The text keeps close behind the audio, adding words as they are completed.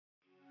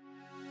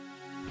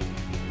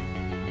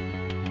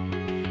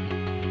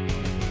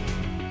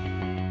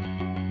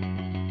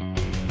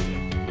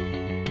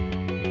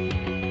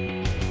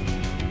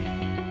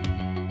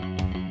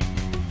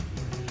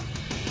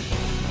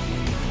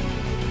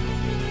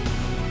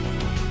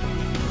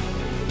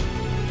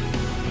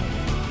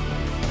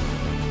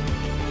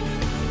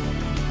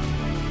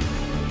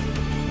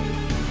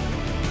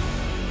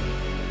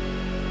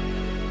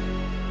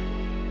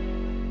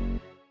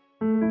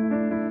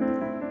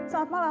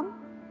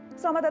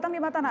Selamat datang di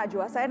Mata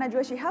Najwa, saya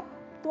Najwa Shihab,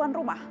 tuan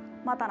rumah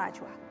Mata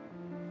Najwa.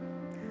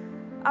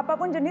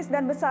 Apapun jenis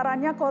dan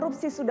besarannya,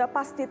 korupsi sudah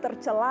pasti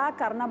tercela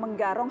karena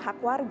menggarong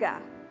hak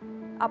warga.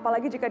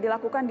 Apalagi jika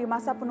dilakukan di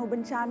masa penuh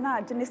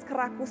bencana, jenis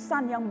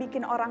kerakusan yang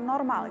bikin orang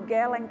normal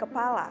geleng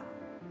kepala.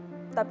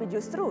 Tapi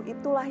justru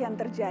itulah yang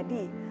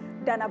terjadi,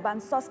 dana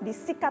bansos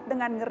disikat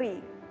dengan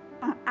ngeri.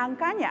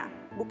 Angkanya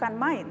bukan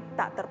main,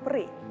 tak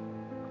terperi.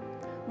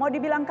 Mau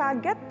dibilang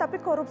kaget, tapi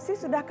korupsi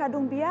sudah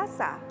kadung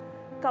biasa.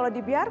 Kalau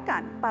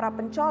dibiarkan, para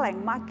pencoleng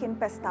makin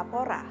pesta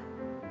pora.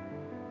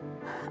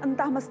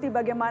 Entah mesti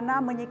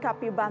bagaimana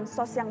menyikapi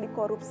bansos yang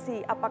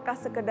dikorupsi, apakah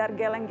sekedar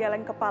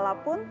geleng-geleng kepala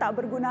pun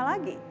tak berguna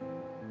lagi.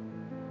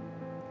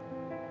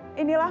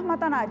 Inilah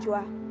Mata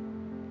Najwa,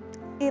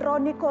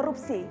 ironi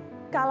korupsi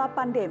kala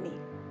pandemi.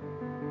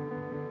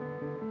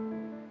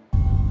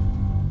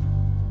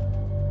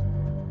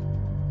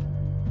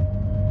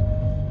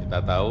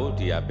 Kita tahu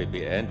di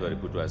APBN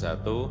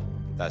 2021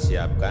 kita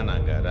siapkan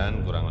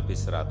anggaran kurang lebih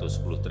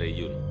 110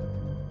 triliun.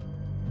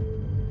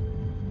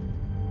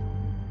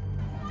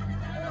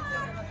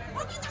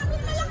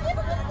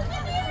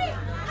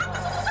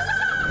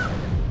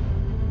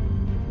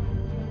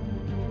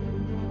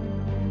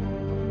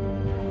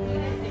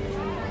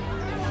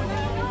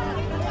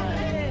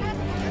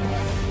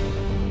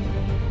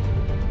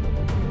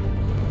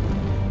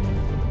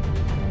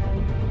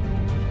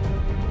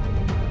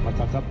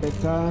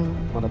 KPK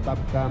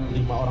menetapkan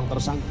 5 orang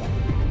tersangka.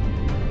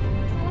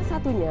 Salah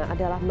satunya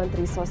adalah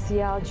Menteri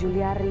Sosial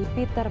Juliari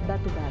Peter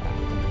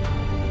Batubara.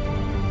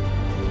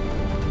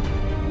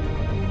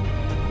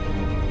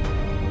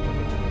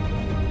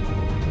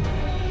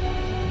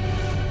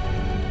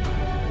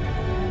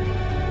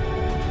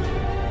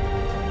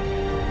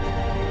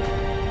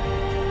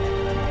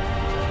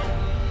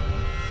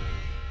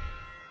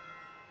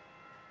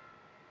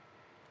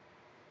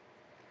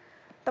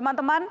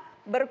 Teman-teman,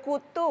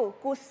 berkutu,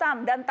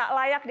 kusam, dan tak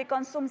layak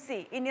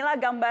dikonsumsi. Inilah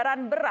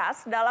gambaran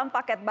beras dalam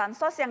paket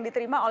bansos yang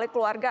diterima oleh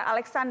keluarga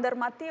Alexander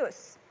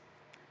Matius,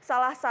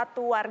 salah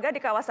satu warga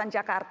di kawasan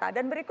Jakarta.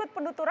 Dan berikut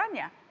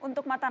penuturannya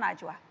untuk Mata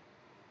Najwa.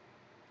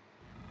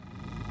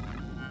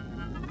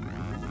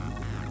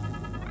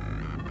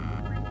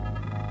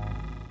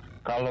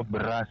 Kalau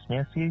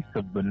berasnya sih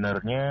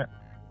sebenarnya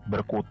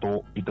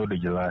berkutu, itu udah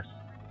jelas.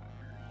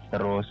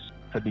 Terus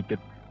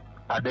sedikit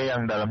ada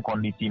yang dalam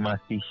kondisi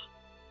masih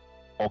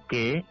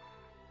oke,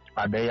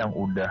 ada yang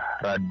udah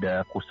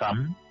rada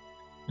kusam,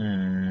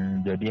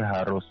 jadi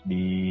harus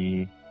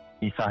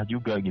dipisah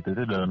juga gitu,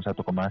 itu dalam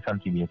satu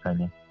kemasan sih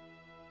biasanya.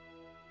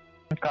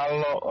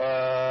 Kalau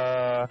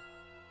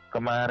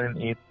kemarin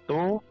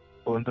itu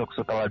untuk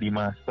setelah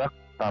dimasak,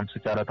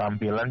 secara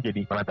tampilan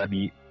jadi karena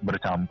tadi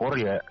bercampur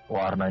ya,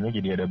 warnanya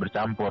jadi ada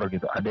bercampur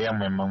gitu. Ada yang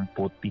memang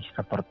putih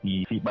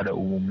seperti pada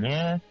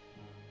umumnya,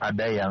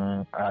 ada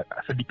yang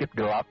sedikit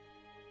gelap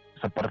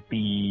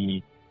seperti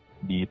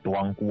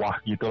dituang kuah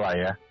gitulah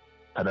ya.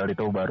 Padahal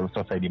itu baru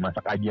selesai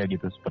dimasak aja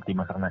gitu, seperti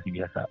masak nasi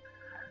biasa.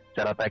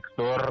 Secara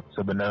tekstur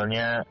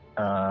sebenarnya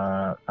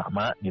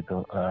sama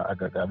gitu,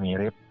 agak-agak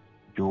mirip.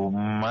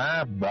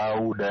 Cuma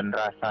bau dan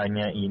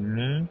rasanya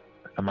ini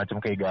semacam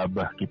kayak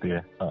gabah gitu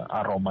ya,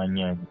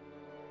 aromanya.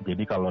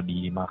 Jadi kalau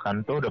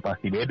dimakan tuh udah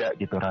pasti beda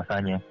gitu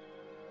rasanya.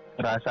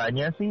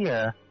 Rasanya sih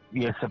ya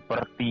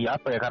seperti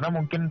apa ya, karena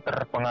mungkin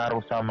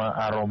terpengaruh sama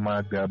aroma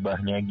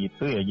gabahnya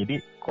gitu ya.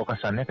 Jadi kok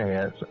kesannya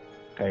kayak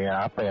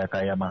apa ya,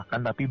 kayak makan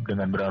tapi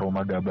dengan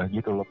beraroma gabah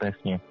gitu loh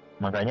taste-nya.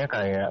 Makanya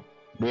kayak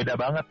beda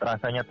banget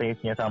rasanya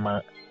taste-nya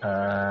sama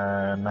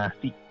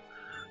nasi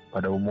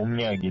pada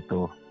umumnya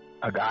gitu.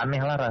 Agak aneh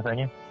lah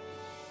rasanya.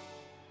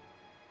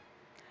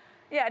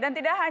 Ya, dan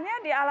tidak hanya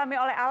dialami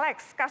oleh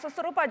Alex, kasus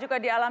serupa juga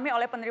dialami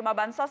oleh penerima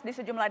bansos di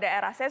sejumlah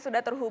daerah. Saya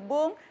sudah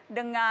terhubung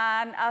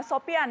dengan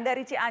Sopian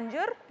dari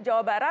Cianjur,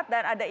 Jawa Barat,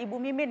 dan ada Ibu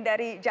Mimin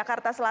dari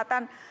Jakarta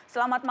Selatan.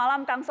 Selamat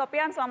malam Kang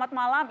Sopian, selamat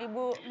malam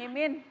Ibu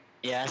Mimin.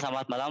 Ya,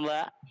 selamat malam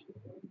Mbak.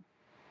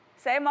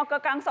 Saya mau ke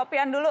Kang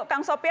Sopian dulu.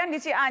 Kang Sopian di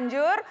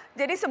Cianjur,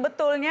 jadi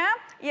sebetulnya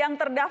yang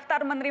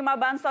terdaftar menerima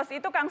bansos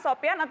itu Kang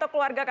Sopian atau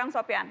keluarga Kang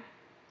Sopian?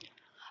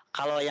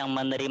 Kalau yang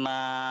menerima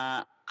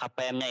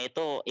KPM-nya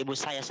itu ibu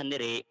saya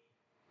sendiri.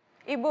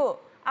 Ibu,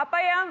 apa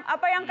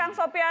yang Kang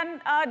Sopian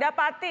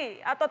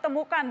dapati atau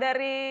temukan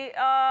dari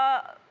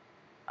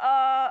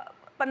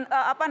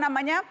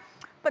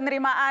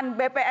penerimaan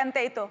BPNT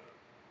itu?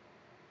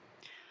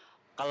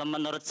 Kalau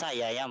menurut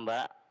saya ya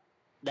Mbak,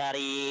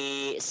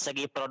 dari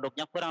segi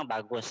produknya kurang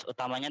bagus,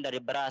 utamanya dari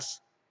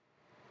beras.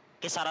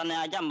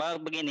 Kisarannya aja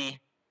Mbak begini,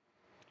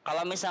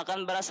 kalau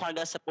misalkan beras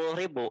harga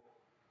 10.000,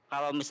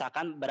 kalau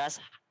misalkan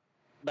beras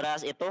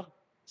itu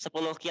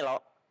 10 kilo,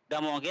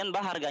 gak mungkin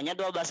Mbak harganya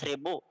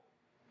 12.000.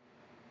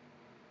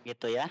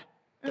 Gitu ya.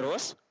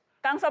 Terus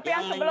Kang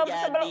Sopian sebelum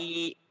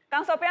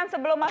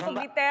masuk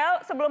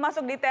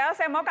detail,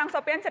 saya mau Kang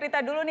Sopian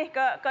cerita dulu nih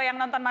ke yang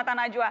nonton Mata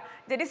Najwa.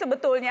 Jadi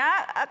sebetulnya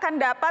akan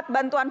dapat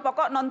bantuan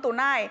pokok non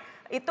tunai.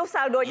 Itu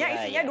saldonya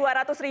isinya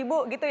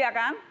 200.000 gitu ya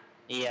Kang?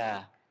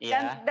 Iya.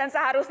 Iya. Dan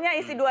seharusnya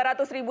isi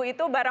 200.000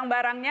 itu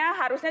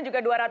barang-barangnya harusnya juga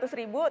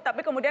 200.000,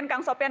 tapi kemudian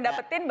Kang Sopian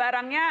dapetin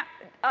barangnya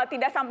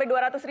tidak sampai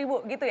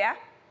 200.000 gitu ya?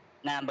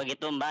 Nah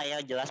begitu Mbak ya,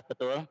 jelas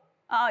betul.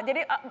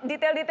 Jadi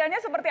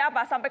detail-detailnya seperti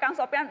apa sampai Kang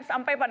Sopian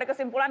sampai pada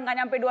kesimpulan nggak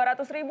nyampe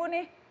 200.000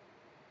 nih?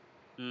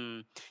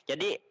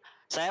 Jadi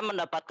saya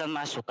mendapatkan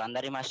masukan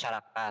dari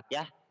masyarakat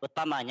ya,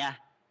 utamanya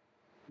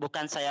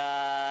bukan saya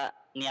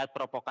niat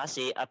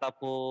provokasi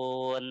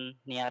ataupun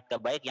niat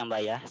gak baik ya Mbak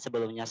ya.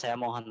 Sebelumnya saya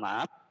mohon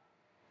maaf.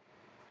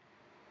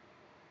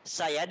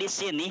 Saya di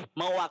sini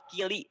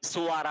mewakili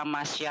suara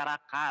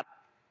masyarakat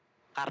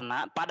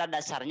karena pada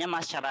dasarnya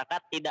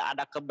masyarakat tidak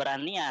ada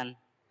keberanian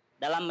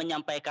dalam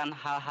menyampaikan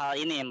hal-hal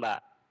ini Mbak.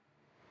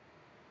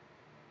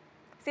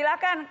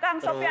 Silakan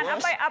Kang Sopian,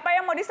 apa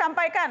yang mau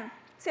disampaikan?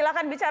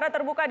 Silakan bicara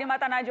terbuka di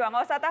mata Najwa,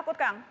 nggak usah takut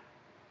Kang.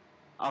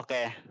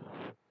 Oke,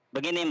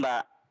 begini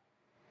Mbak.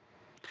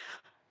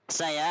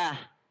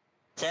 Saya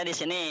di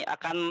sini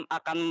akan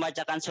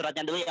membacakan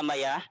suratnya dulu ya Mbak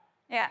ya.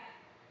 Ya.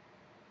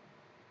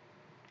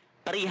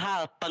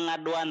 Perihal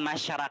pengaduan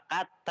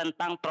masyarakat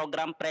tentang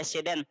program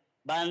Presiden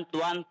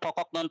Bantuan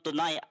Pokok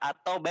Nontunai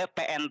atau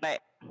BPNT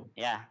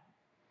ya.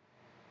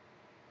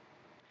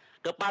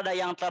 Kepada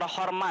yang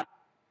terhormat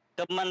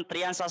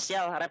Kementerian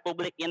Sosial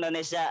Republik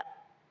Indonesia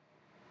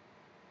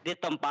di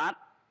tempat,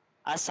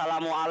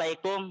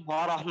 Assalamualaikum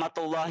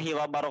warahmatullahi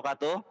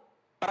wabarakatuh.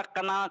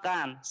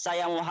 Perkenalkan,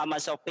 saya Muhammad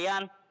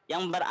Sopian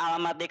yang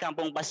beralamat di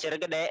Kampung Pasir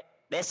Gede,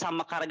 Desa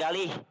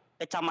Mekargalih,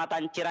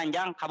 Kecamatan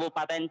Ciranjang,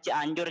 Kabupaten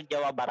Cianjur,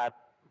 Jawa Barat.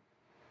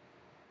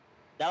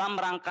 Dalam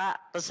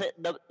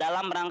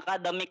rangka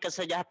demi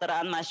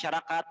kesejahteraan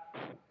masyarakat,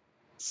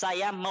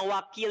 saya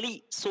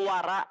mewakili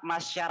suara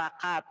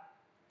masyarakat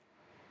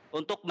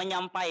untuk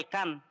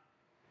menyampaikan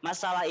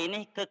masalah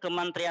ini ke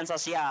Kementerian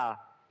Sosial.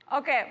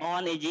 Oke.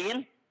 Mohon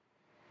izin,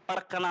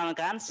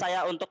 perkenalkan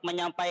saya untuk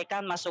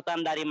menyampaikan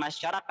masukan dari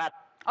masyarakat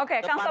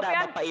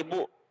kepada Bapak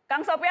Ibu.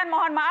 Kang Sopian,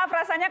 mohon maaf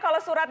rasanya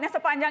kalau suratnya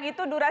sepanjang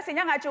itu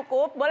durasinya nggak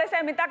cukup. Boleh saya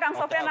minta Kang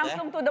Sopian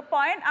langsung to the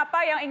point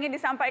apa yang ingin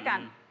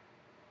disampaikan?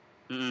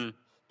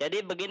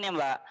 Jadi begini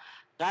Mbak,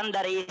 kan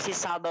dari isi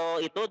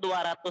saldo itu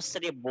 200.000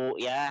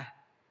 ya.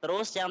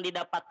 Terus yang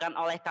didapatkan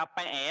oleh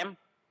KPM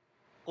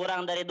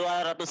kurang dari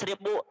 200.000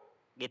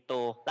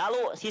 gitu.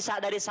 Lalu sisa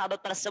dari saldo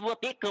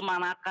tersebut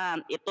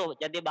dikemanakan? Itu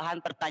jadi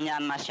bahan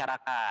pertanyaan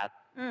masyarakat.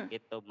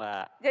 Gitu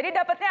Mbak. Jadi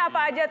dapatnya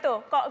apa aja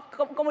tuh?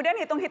 Kok kemudian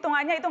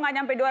hitung-hitungannya itu nggak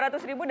nyampe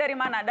 200.000 dari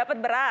mana?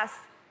 Dapat beras?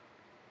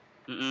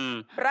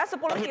 Beras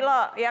 10 kilo,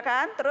 ya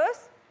kan?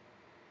 Terus?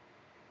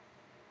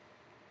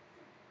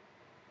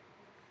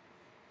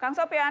 Kang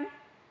Sopian?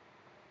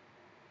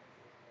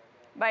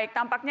 Baik,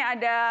 tampaknya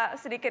ada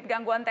sedikit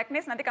gangguan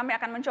teknis. Nanti kami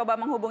akan mencoba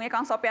menghubungi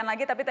Kang Sopian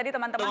lagi. Tapi tadi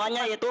teman-teman...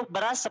 Hitungannya itu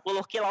beras 10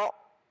 kilo,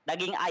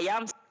 daging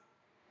ayam...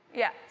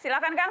 Ya,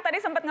 silakan Kang. Tadi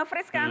sempat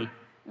nge-freeze Kang.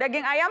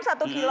 Daging ayam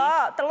 1 kilo,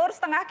 telur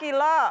setengah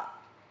kilo.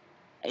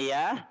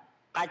 Iya,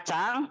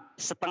 kacang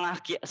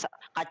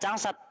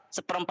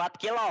seperempat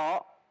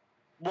kilo,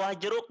 buah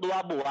jeruk 2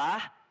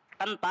 buah,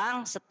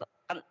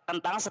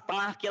 kentang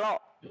setengah kilo.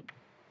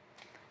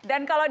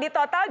 Dan kalau di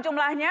total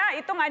jumlahnya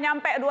itu nggak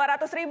nyampe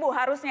 200.000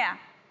 harusnya?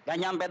 Nggak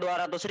nyampe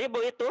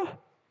 200.000 itu.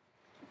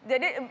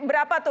 Jadi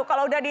berapa tuh?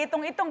 Kalau udah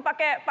dihitung-hitung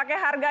pakai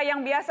harga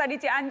yang biasa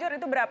di Cianjur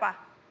itu berapa?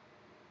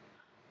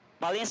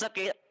 Paling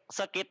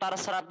sekitar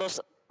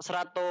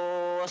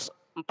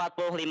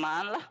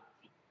 145-an lah.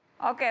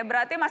 Oke,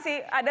 berarti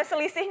masih ada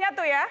selisihnya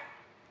tuh ya?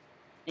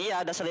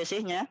 Iya, ada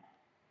selisihnya.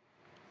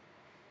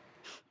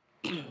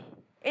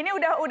 Ini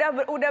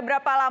udah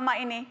berapa lama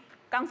ini,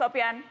 Kang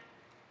Sopian?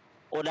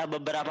 Udah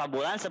beberapa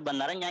bulan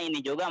sebenarnya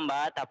ini juga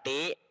Mbak,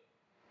 tapi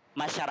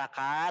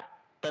masyarakat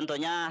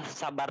tentunya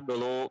sabar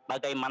dulu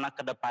bagaimana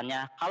ke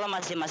depannya. Kalau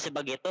masih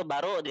begitu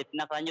baru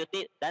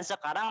ditindaklanjuti, dan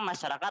sekarang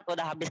masyarakat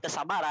udah habis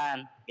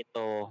kesabaran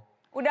gitu.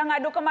 Udah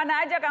ngadu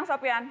kemana aja Kang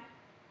Sopian?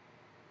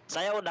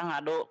 Saya udah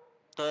ngadu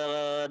ke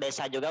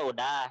desa juga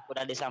udah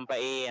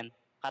disampaikan.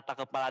 Kata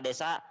kepala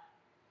desa,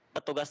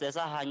 petugas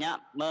desa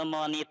hanya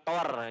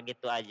memonitor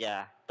gitu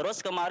aja.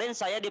 Terus kemarin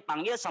saya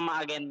dipanggil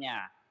sama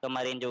agennya,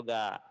 kemarin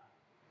juga.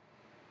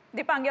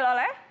 Dipanggil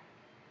oleh?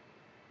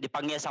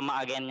 Dipanggil sama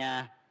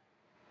agennya.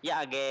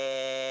 Ya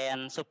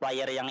agen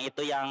supplier yang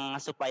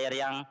supplier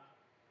yang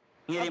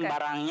ngirim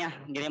barangnya,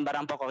 ngirim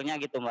barang pokoknya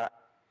gitu Mbak.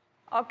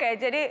 Oke,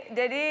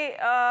 jadi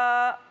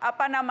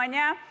apa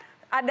namanya,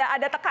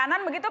 ada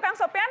tekanan begitu Kang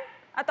Sopian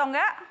atau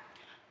enggak?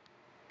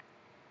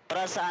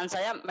 Perasaan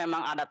saya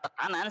memang ada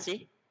tekanan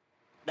sih.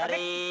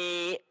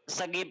 Dari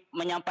segi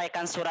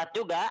menyampaikan surat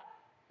juga.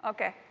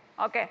 Oke.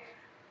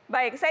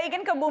 Baik, saya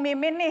ingin ke Bu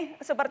Mimin nih,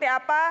 seperti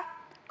apa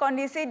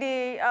kondisi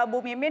di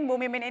Bu Mimin. Bu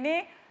Mimin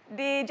ini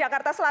di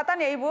Jakarta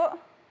Selatan ya Ibu?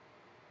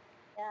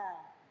 Ya.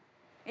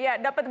 Iya,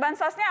 dapat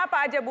bansosnya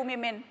apa aja Bu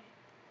Mimin?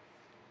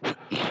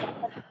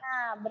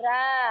 Nah,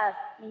 beras,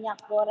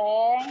 minyak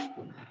goreng,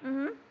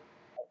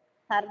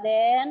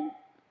 sarden,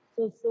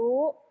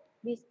 susu,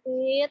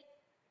 biskuit,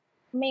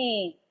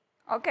 mie.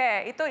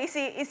 Oke, itu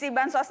isi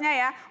bansosnya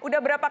ya.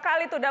 Udah berapa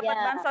kali tuh dapat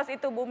bansos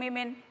itu Bu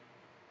Mimin?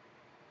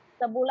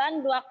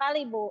 Sebulan 2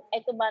 kali Bu,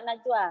 itu Mbak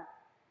Najwa.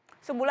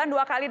 Sebulan 2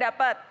 kali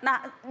dapat.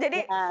 Nah,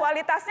 jadi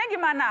kualitasnya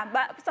gimana?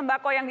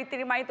 Sembako yang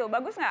diterima itu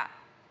bagus nggak?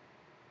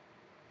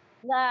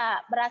 Enggak,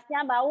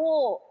 berasnya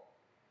bau,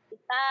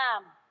 hitam,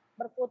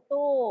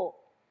 berkutu,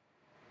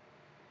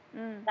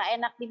 nggak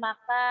enak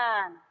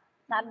dimakan.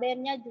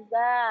 Sardennya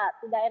juga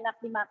tidak enak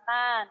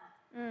dimakan.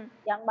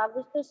 Yang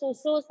bagus tuh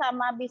susu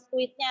sama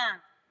biskuitnya,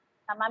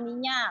 sama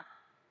minyak.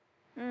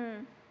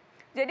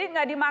 Jadi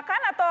nggak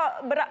dimakan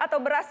atau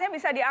berasnya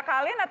bisa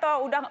diakalin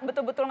atau udah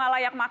betul-betul nggak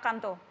layak makan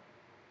tuh?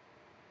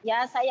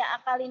 Ya saya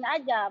akalin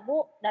aja,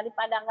 Bu,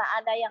 daripada nggak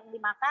ada yang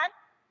dimakan.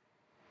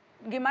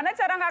 Gimana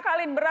cara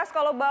ngakalin beras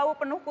kalau bau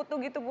penuh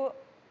kutu gitu, Bu?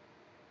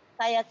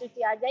 Saya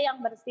cuci aja yang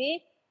bersih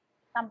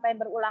sampai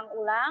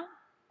berulang-ulang,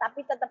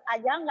 tapi tetap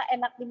aja nggak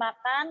enak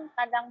dimakan,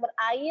 kadang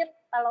berair,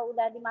 kalau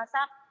udah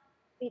dimasak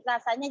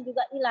rasanya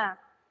juga hilang.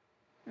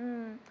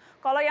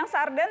 Kalau yang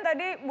sarden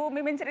tadi Bu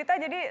Mimin cerita,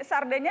 jadi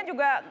sardennya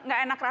juga nggak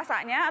enak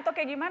rasanya atau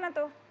kayak gimana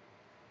tuh?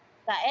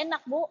 Nggak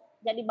enak, Bu,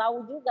 jadi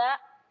bau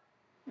juga,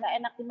 nggak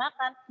enak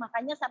dimakan,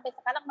 makanya sampai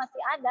sekarang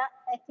masih ada,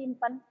 saya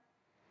simpen.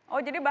 Oh,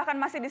 jadi bahkan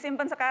masih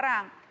disimpan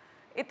sekarang.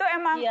 Itu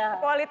emang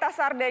kualitas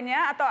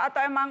sardennya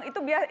atau emang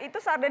itu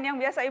sarden yang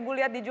biasa Ibu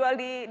lihat dijual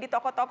di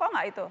toko-toko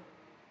nggak itu?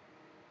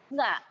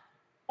 Enggak,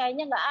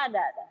 kayaknya nggak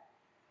ada.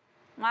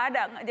 Nggak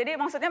ada. Jadi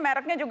maksudnya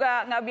mereknya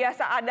juga nggak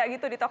biasa ada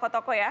gitu di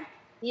toko-toko ya?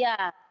 Iya,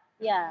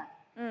 iya.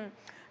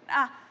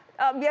 Nah,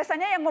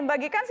 biasanya yang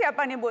membagikan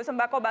siapa nih, Bu,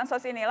 sembako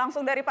bansos ini?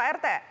 Langsung dari Pak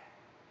RT?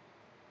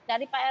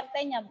 Dari Pak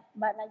RT-nya,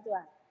 Mbak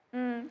Najwa.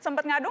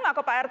 Sempat ngadu nggak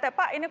ke Pak RT,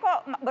 Pak ini kok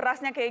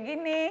berasnya kayak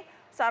gini,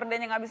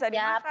 sardennya nggak bisa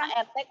dimakan?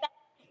 Ya Pak RT kan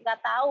nggak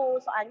tahu,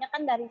 soalnya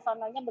kan dari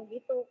sononya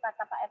begitu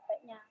kata Pak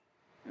RT-nya.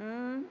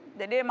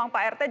 Jadi emang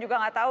Pak RT juga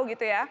nggak tahu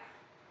gitu ya?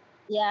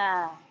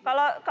 Ya.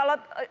 Kalau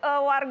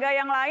warga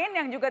yang lain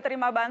yang juga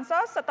terima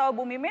bansos,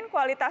 setahu Bu Mimin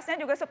kualitasnya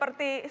juga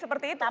seperti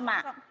itu? Sama.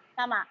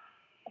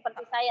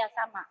 Seperti saya,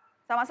 sama.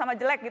 Sama-sama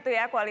jelek gitu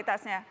ya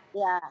kualitasnya?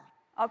 Ya.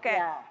 Oke.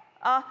 Ya.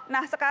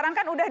 Nah sekarang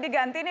kan udah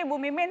diganti nih Bu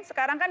Mimin,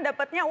 sekarang kan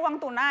dapatnya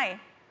uang tunai.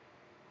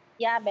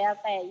 Ya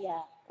BLT, ya.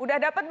 Udah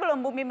dapat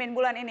belum Bu Mimin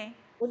bulan ini?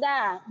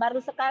 Udah,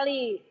 baru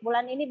sekali.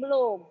 Bulan ini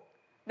belum.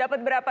 Dapat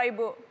berapa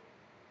Ibu?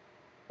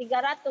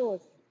 300.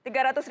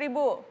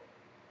 300.000?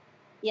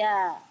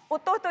 Ya.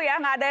 Utuh tuh ya,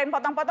 nggak ada yang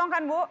potong-potong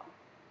kan Bu?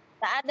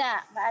 Nggak ada.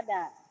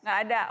 Nggak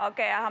ada,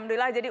 oke,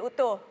 alhamdulillah jadi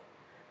utuh.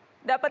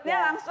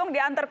 Dapatnya langsung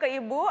diantar ke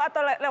Ibu atau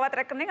lewat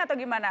rekening atau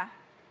gimana?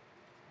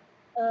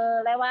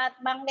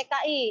 Lewat Bank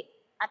DKI,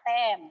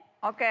 ATM.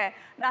 Oke,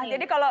 nah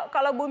jadi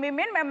kalau Bu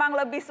Mimin memang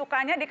lebih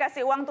sukanya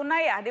dikasih uang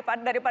tunai ya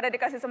daripada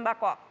dikasih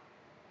sembako?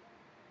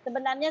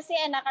 Sebenarnya sih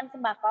enakan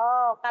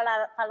sembako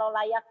kalau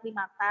layak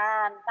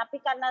dimakan. Tapi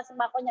karena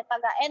sembakonya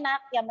kagak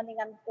enak, ya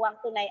mendingan uang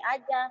tunai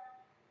aja.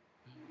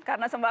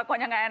 Karena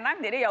sembakonya nggak enak,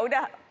 jadi ya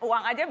udah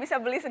uang aja bisa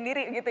beli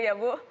sendiri gitu ya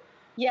Bu?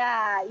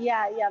 Ya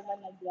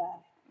benar aja.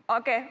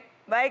 Oke,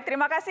 baik,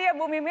 terima kasih ya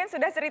Bu Mimin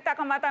sudah cerita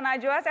ke Mata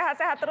Najwa.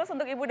 Sehat-sehat terus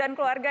untuk Ibu dan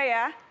keluarga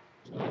ya.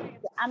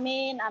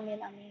 Amin.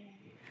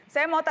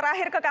 Saya mau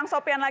terakhir ke Kang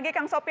Sopian lagi.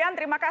 Kang Sopian,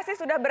 terima kasih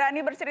sudah berani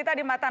bercerita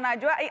di Mata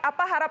Najwa.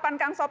 Apa harapan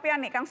Kang Sopian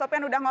nih? Kang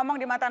Sopian udah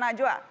ngomong di Mata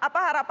Najwa. Apa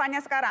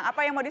harapannya sekarang?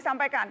 Apa yang mau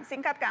disampaikan?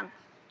 Singkat, Kang.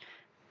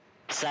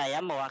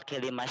 Saya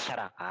mewakili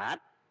masyarakat,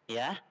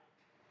 ya.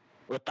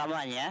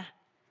 Utamanya,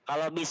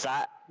 kalau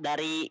bisa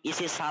dari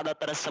isi saldo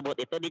tersebut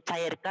itu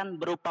dicairkan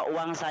berupa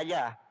uang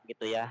saja,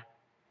 gitu ya.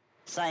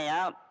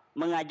 Saya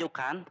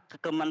mengajukan ke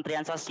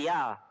Kementerian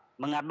Sosial,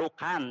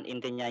 mengadukan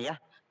intinya ya.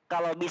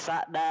 Kalau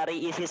bisa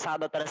dari isi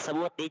saldo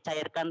tersebut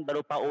dicairkan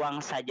berupa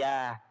uang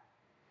saja,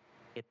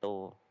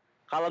 gitu.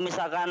 Kalau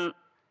misalkan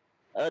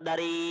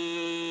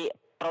dari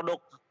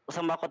produk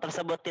sembako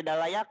tersebut tidak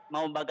layak,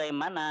 mau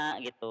bagaimana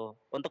gitu.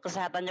 Untuk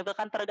kesehatan juga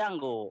kan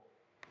terganggu.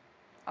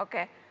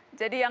 Oke,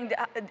 jadi yang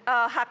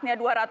haknya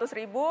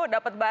 200.000,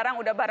 dapat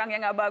barang udah barang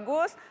yang nggak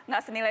bagus,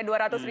 nggak senilai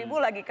 200.000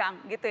 lagi Kang,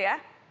 gitu ya?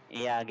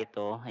 Iya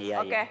gitu,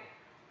 iya. Oke,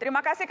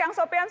 terima kasih Kang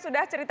Sopian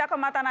sudah cerita ke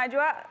Mata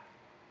Najwa.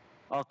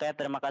 Oke,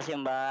 terima kasih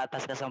Mbak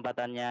atas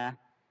kesempatannya.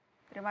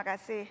 Terima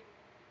kasih.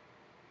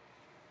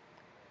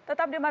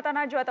 Tetap di Mata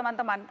Najwa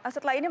teman-teman.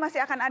 Setelah ini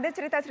masih akan ada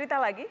cerita-cerita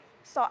lagi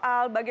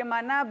soal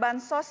bagaimana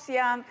bansos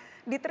yang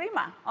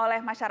diterima oleh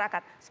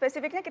masyarakat.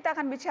 Spesifiknya kita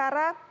akan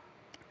bicara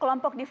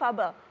kelompok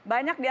difabel.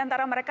 Banyak di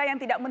antara mereka yang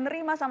tidak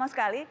menerima sama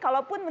sekali,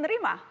 kalaupun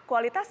menerima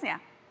kualitasnya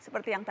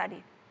seperti yang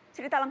tadi.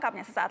 Cerita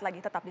lengkapnya sesaat lagi,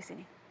 tetap di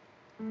sini.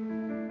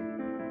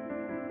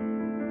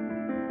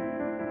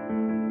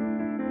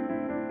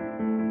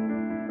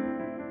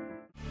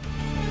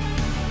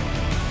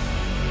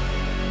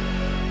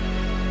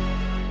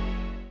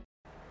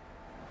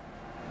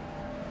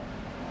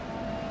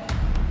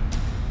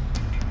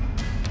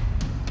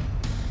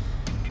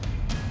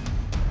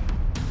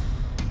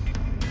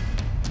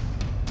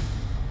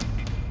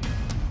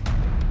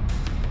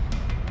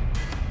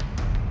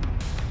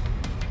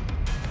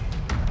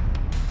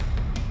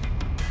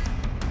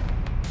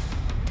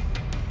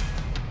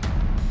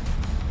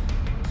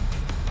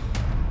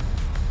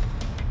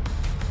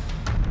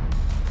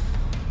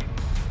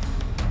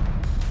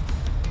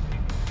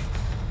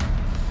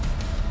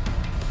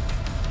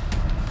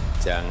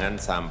 jangan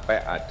sampai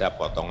ada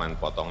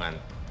potongan-potongan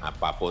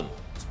apapun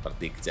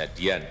seperti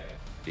kejadian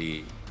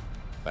di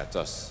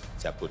Bansos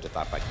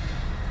Jabodetabek.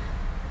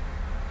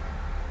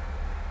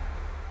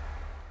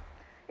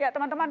 Ya,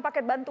 teman-teman,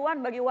 paket bantuan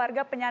bagi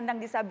warga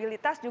penyandang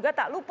disabilitas juga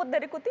tak luput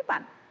dari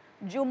kutipan.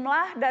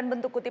 Jumlah dan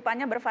bentuk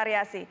kutipannya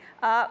bervariasi.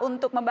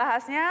 Untuk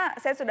membahasnya,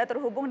 saya sudah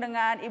terhubung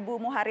dengan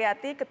Ibu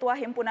Muharyati, Ketua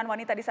Himpunan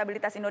Wanita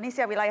Disabilitas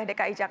Indonesia Wilayah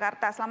DKI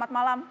Jakarta. Selamat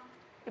malam,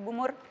 Ibu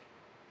Mur.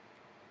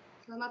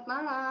 Selamat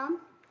malam,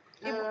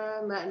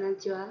 Mbak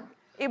Najwa.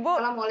 Ibu.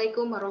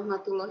 Assalamualaikum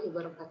warahmatullahi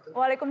wabarakatuh.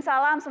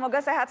 Waalaikumsalam, semoga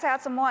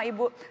sehat-sehat semua,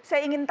 Ibu.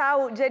 Saya ingin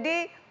tahu,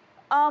 jadi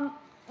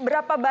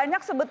berapa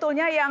banyak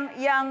sebetulnya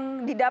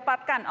yang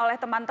didapatkan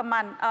oleh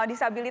teman-teman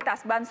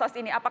disabilitas Bansos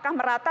ini? Apakah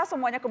merata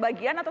semuanya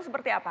kebagian atau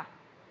seperti apa?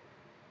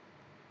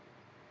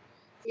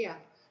 Iya,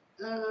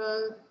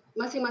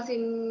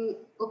 masing-masing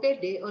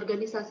OPD,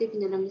 organisasi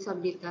penyandang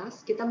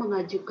disabilitas, kita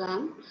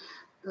mengajukan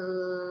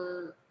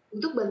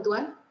untuk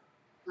bantuan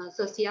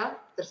sosial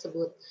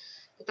tersebut.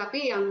 Tetapi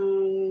yang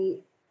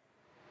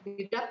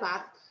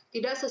didapat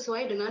tidak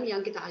sesuai dengan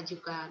yang kita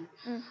ajukan.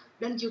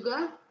 Dan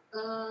juga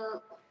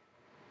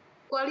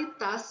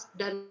kualitas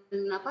dan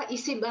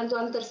isi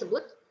bantuan tersebut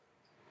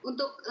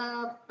untuk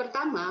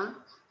pertama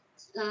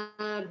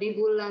di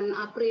bulan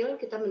April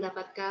kita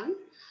mendapatkan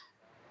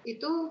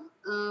itu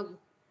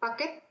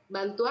paket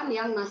bantuan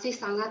yang masih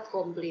sangat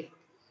komplit.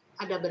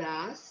 Ada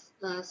beras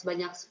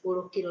sebanyak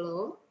 10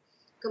 kilo,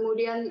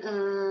 kemudian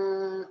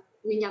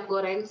minyak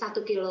goreng 1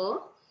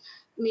 kilo,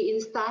 mie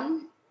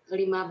instan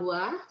 5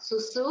 buah,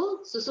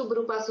 susu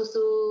berupa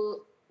susu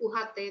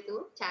UHT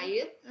itu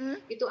cair,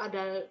 itu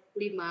ada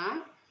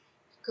 5.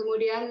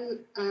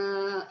 Kemudian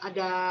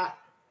ada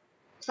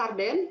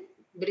sarden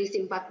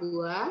berisi 4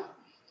 buah,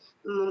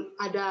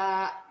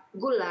 ada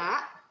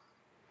gula,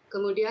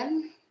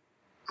 kemudian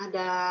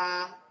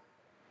ada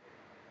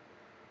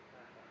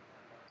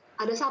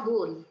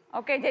sabun.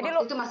 Oke, jadi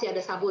itu masih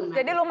ada sabun.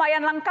 Jadi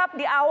lumayan lengkap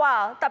di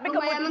awal, tapi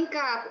lumayan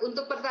lengkap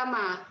untuk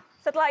pertama.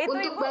 Setelah itu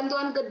untuk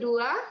bantuan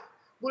kedua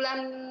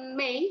bulan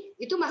Mei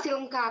itu masih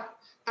lengkap,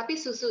 tapi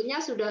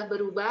susunya sudah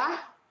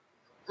berubah,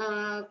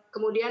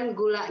 kemudian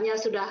gulanya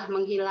sudah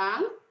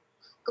menghilang,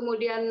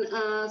 kemudian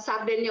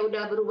sardennya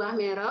udah berubah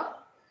merek,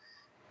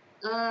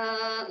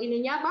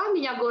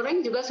 minyak goreng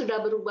juga sudah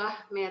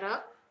berubah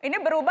merek. Ini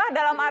berubah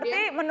dalam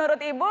arti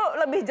menurut Ibu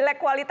lebih jelek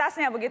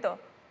kualitasnya begitu?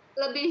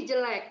 Lebih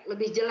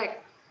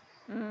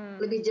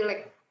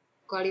jelek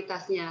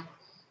kualitasnya.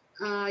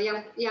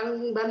 Yang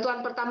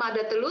bantuan pertama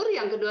ada telur,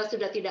 yang kedua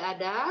sudah tidak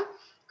ada.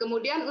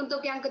 Kemudian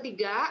untuk yang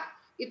ketiga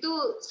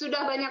itu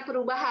sudah banyak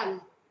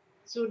perubahan,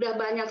 sudah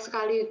banyak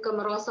sekali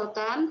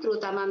kemerosotan,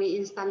 terutama mie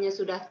instannya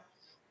sudah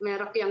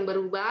merek yang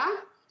berubah,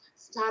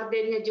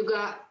 sardennya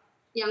juga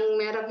yang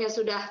mereknya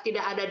sudah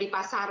tidak ada di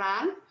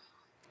pasaran.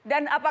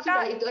 Dan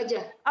apakah sudah itu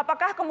aja?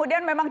 Apakah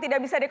kemudian memang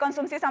tidak bisa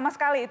dikonsumsi sama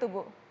sekali itu,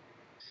 Bu?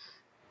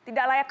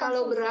 Tidak layak konsumsi?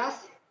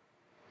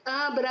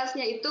 Kalau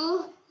berasnya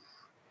itu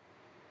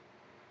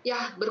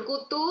ya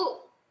berkutu,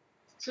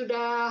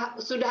 sudah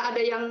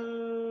ada yang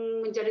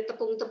menjadi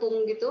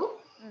tepung-tepung gitu.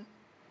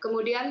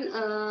 Kemudian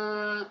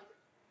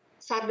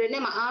sardennya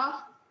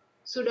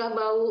sudah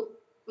bau,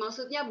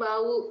 maksudnya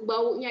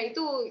baunya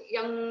itu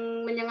yang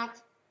menyengat,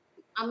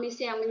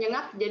 amisnya yang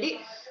menyengat, jadi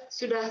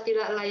sudah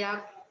tidak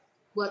layak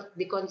buat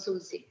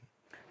dikonsumsi.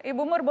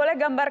 Ibu Mur, boleh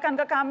gambarkan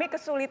ke kami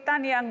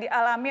kesulitan yang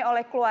dialami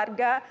oleh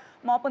keluarga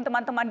maupun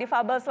teman-teman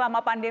difabel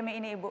selama pandemi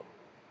ini, Ibu?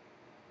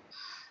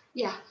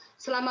 Ya,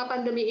 selama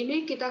pandemi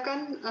ini kita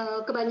kan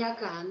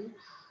kebanyakan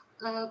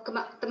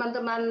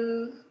teman-teman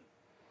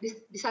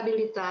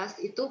disabilitas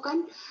itu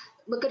kan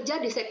bekerja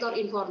di sektor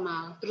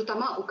informal,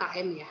 terutama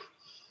UKM ya.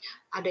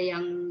 Ada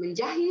yang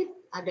menjahit,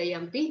 ada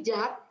yang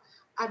pijat,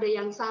 ada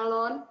yang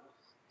salon,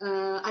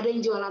 ada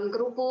yang jualan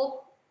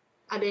kerupuk,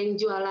 ada yang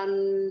jualan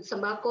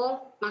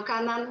sembako,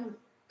 makanan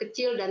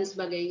kecil dan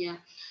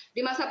sebagainya. Di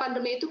masa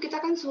pandemi itu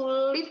kita kan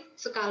sulit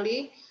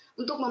sekali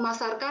untuk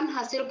memasarkan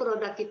hasil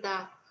produk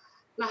kita.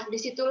 Nah,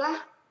 disitulah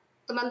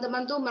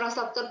teman-teman tuh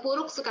merasa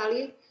terpuruk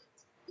sekali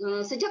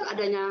sejak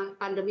adanya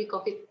pandemi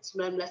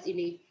COVID-19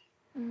 ini.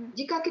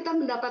 Jika kita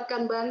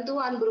mendapatkan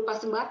bantuan berupa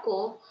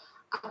sembako,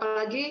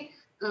 apalagi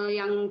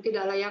yang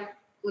tidak layak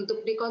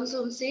untuk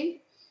dikonsumsi,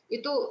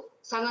 itu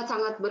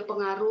sangat-sangat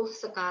berpengaruh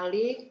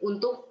sekali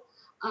untuk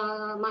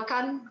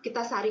makan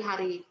kita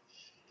sehari-hari.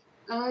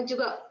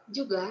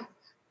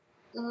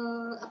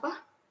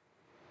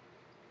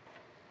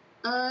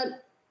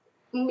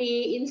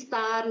 Mie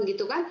instan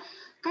gitu kan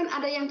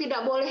ada yang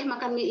tidak boleh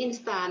makan mie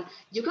instan.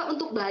 Juga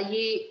untuk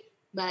bayi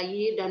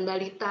dan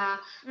balita,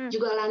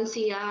 juga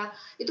lansia,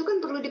 itu kan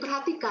perlu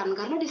diperhatikan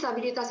karena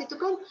disabilitas itu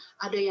kan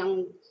ada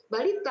yang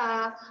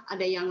balita,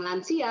 ada yang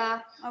lansia,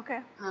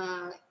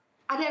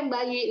 ada yang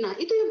bayi. Nah,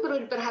 itu yang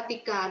perlu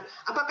diperhatikan.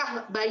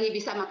 Apakah bayi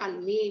bisa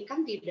makan mie?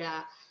 Kan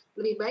tidak.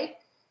 Lebih baik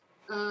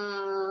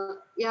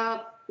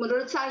ya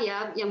menurut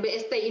saya yang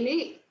BST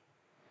ini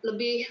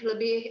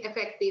lebih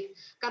efektif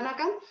karena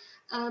kan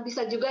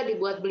bisa juga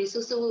dibuat beli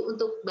susu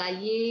untuk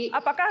bayi.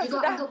 Apakah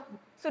juga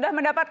sudah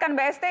mendapatkan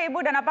BST, Ibu,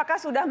 dan apakah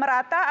sudah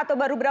merata atau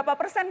baru berapa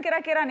persen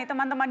kira-kira nih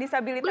teman-teman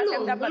disabilitas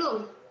yang dapat?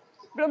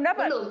 Belum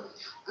dapat?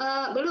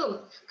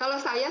 Belum. Kalau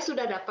saya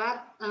sudah dapat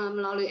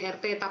melalui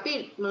RT,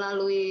 tapi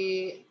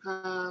melalui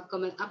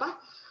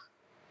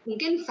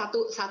mungkin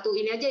satu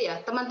ini aja ya.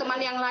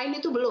 Teman-teman yang lain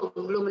itu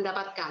belum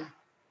mendapatkan.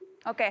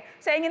 Oke,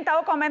 saya ingin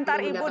tahu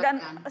komentar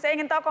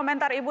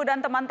Ibu dan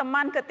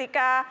teman-teman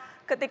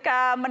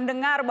ketika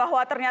mendengar bahwa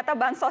ternyata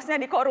bansosnya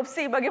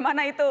dikorupsi.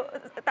 Bagaimana itu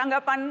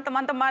tanggapan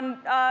teman-teman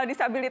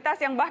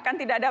disabilitas yang bahkan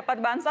tidak dapat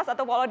bansos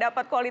atau kalau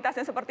dapat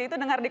kualitasnya seperti itu,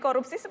 dengar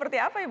dikorupsi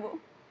seperti apa, Ibu?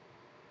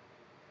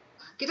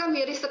 Kita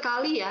miris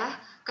sekali ya,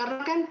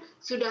 karena kan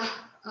sudah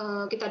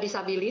kita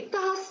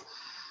disabilitas,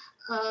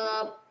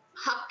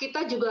 hak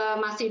kita juga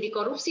masih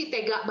dikorupsi,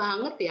 tega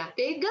banget ya,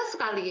 tega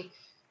sekali,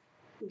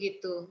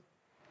 gitu.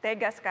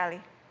 Tega sekali.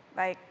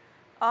 Baik.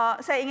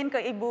 Saya ingin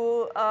ke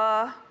Ibu,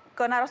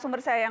 ke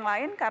narasumber saya yang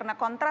lain karena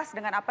kontras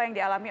dengan apa yang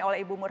dialami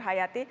oleh Ibu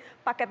Murhayati.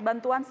 Paket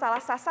bantuan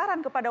salah sasaran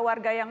kepada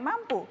warga yang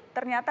mampu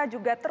ternyata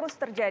juga terus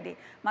terjadi.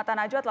 Mata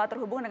Najwa telah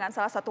terhubung dengan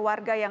salah satu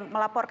warga yang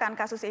melaporkan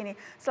kasus ini.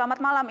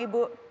 Selamat malam,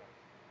 Ibu.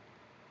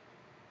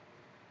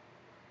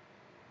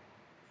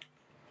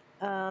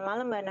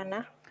 Malam, Mbak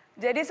Nana.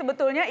 Jadi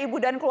sebetulnya ibu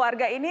dan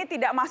keluarga ini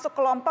tidak masuk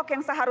kelompok yang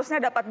seharusnya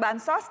dapat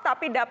bansos,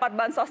 tapi dapat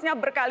bansosnya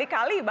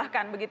berkali-kali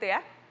bahkan, begitu ya?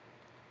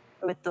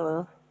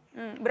 Betul.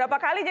 Berapa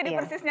kali jadi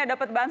persisnya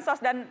dapat bansos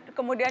dan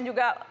kemudian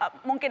juga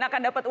mungkin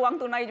akan dapat uang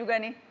tunai juga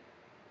nih?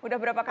 Udah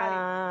berapa kali?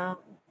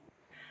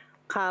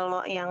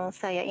 Kalau yang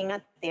saya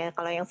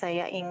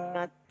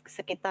ingat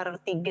sekitar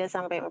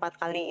 3-4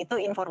 kali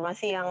itu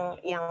informasi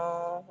yang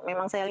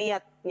memang saya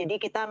lihat. Jadi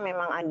kita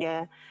memang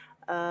ada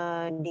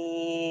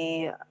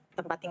di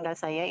tempat tinggal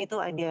saya itu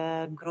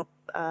ada grup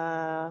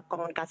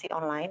komunikasi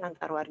online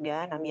antar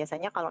warga. Nah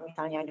biasanya kalau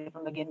misalnya ada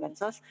pembagian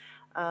bansos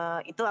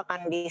itu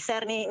akan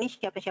di-share nih, ini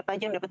siapa-siapa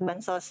aja yang dapat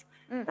bansos.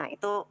 Nah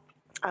itu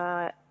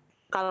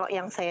kalau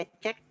yang saya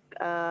cek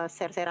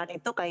share-sharean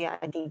itu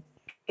kayak di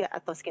 3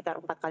 atau sekitar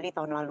 4 kali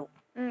tahun lalu.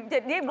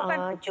 Jadi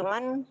bukan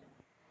cuman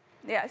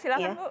ya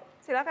silakan Bu,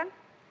 silakan.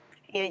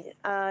 Ya,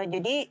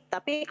 jadi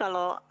tapi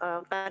kalau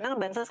karena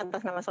bansos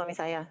atas nama suami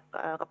saya,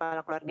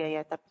 kepala keluarga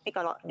ya. Tapi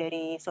kalau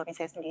dari suami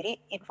saya sendiri,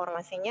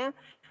 informasinya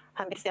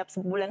hampir setiap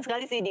sebulan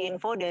sekali sih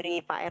diinfo dari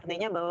Pak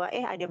RT-nya bahwa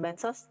ada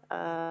bansos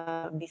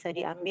bisa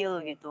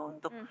diambil gitu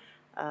untuk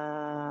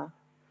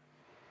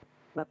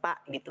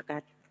Bapak gitu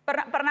kan.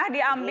 Pernah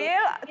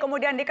diambil,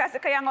 kemudian dikasih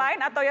ke yang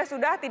lain atau ya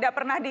sudah tidak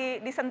pernah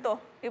disentuh,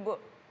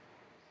 Ibu?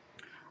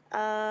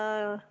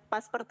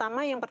 Pas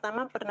yang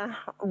pertama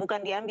pernah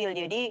bukan diambil,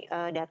 jadi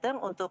datang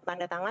untuk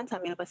tanda tangan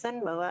sambil pesan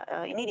bahwa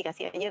ini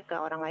dikasih aja ke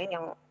orang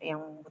lain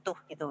yang butuh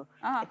gitu,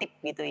 titip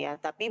gitu ya.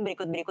 Tapi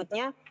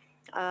berikutnya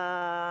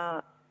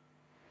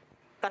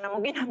karena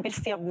mungkin hampir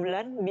setiap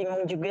bulan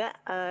bingung juga,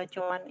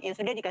 cuman ya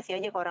sudah dikasih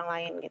aja ke orang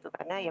lain gitu,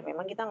 karena ya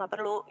memang kita nggak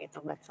perlu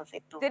gitu bansos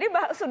itu. Jadi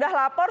sudah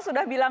lapor,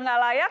 sudah bilang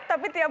nggak layak,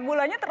 tapi tiap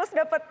bulannya terus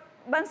dapat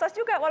bansos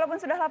juga walaupun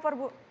sudah lapor,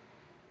 Bu?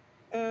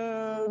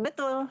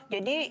 Betul.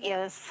 Jadi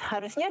ya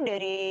harusnya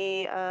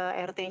dari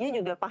RT-nya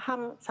juga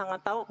paham,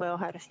 sangat tahu bahwa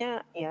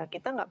harusnya ya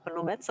kita nggak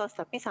perlu bansos.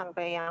 Tapi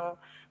sampai yang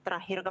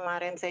terakhir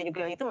kemarin saya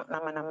juga itu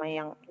nama-nama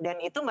yang, dan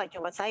itu nggak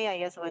cuma saya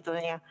ya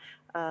sebetulnya,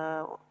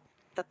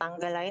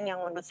 tetangga lain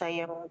yang menurut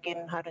saya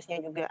mungkin harusnya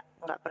juga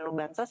nggak perlu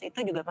bansos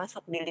itu juga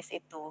masuk di list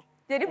itu.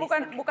 Jadi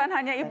bukan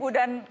hanya ibu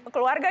dan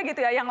keluarga gitu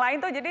ya, yang lain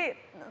tuh jadi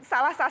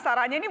salah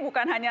sasarannya ini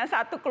bukan hanya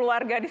satu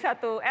keluarga di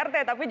satu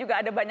RT, tapi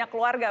juga ada banyak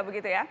keluarga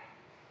begitu ya?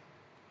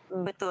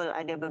 Betul,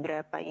 ada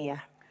beberapa,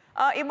 iya.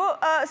 Ibu,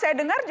 saya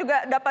dengar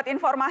juga dapat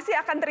informasi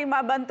akan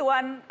terima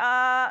bantuan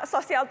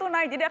sosial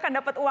tunai, jadi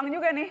akan dapat uang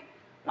juga nih,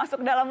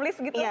 masuk dalam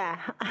list gitu? Iya,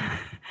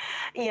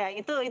 iya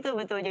itu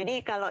betul.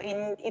 Jadi kalau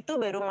itu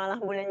baru malah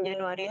bulan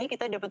Januari ini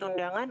kita dapat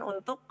undangan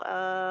untuk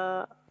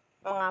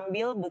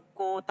mengambil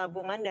buku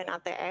tabungan dan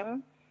ATM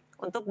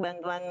untuk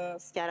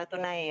bantuan secara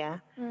tunai ya.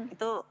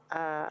 Itu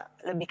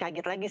lebih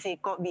kaget lagi sih,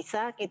 kok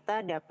bisa kita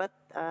dapat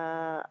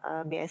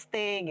BST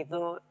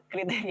gitu,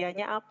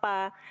 kriterianya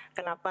apa,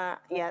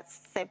 kenapa, ya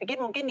saya pikir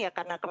mungkin ya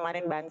karena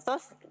kemarin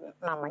bansos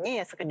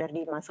namanya ya sekedar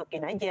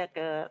dimasukin aja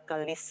ke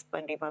list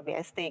penerima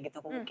BST gitu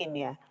mungkin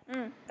ya,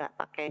 nggak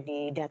pakai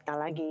di data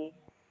lagi.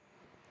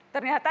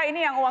 Ternyata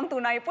ini yang uang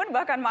tunai pun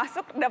bahkan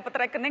masuk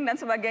dapat rekening dan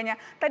sebagainya.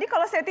 Tadi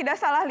kalau saya tidak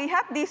salah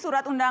lihat di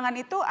surat undangan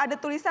itu ada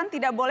tulisan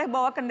tidak boleh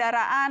bawa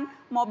kendaraan,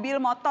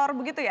 mobil, motor,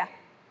 begitu ya?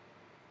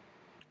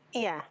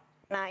 Iya,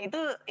 nah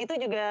itu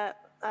juga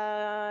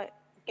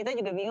kita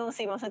juga bingung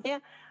sih, maksudnya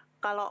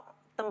kalau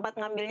tempat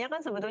ngambilnya kan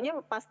sebetulnya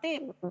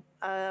pasti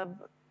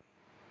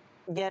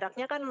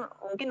jaraknya kan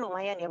mungkin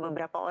lumayan ya,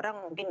 beberapa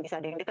orang mungkin bisa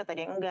ada yang dekat,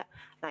 ada yang enggak.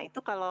 Nah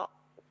itu kalau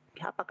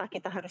apakah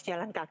kita harus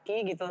jalan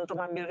kaki gitu untuk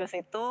ngambil ke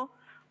situ?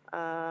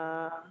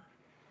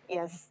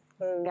 Ya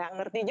nggak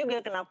ngerti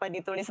juga kenapa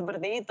ditulis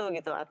seperti itu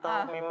gitu,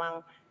 atau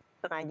memang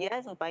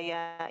sengaja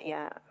supaya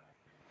ya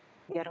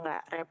biar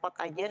nggak repot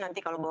aja nanti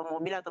kalau bawa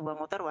mobil atau bawa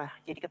motor, wah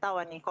jadi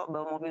ketahuan nih kok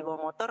bawa mobil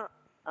bawa motor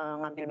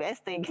ngambil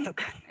BST gitu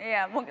kan.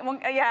 Iya,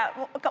 ya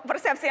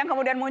persepsi yang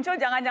kemudian muncul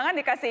jangan-jangan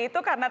dikasih itu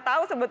karena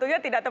tahu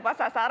sebetulnya tidak tepat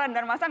sasaran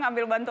dan masa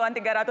ngambil bantuan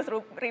 300.000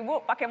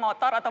 pakai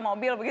motor atau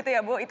mobil begitu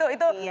ya Bu. Itu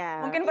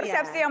Iya, mungkin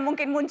persepsi yang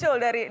mungkin muncul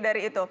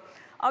dari itu.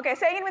 Oke,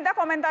 saya ingin minta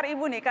komentar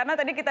Ibu nih, karena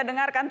tadi kita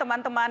dengarkan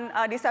teman-teman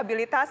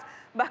disabilitas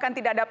bahkan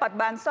tidak dapat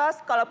bansos,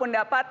 kalaupun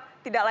dapat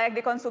tidak layak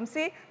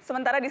dikonsumsi.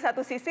 Sementara di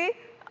satu sisi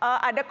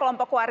ada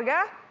kelompok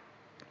warga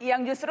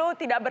yang justru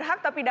tidak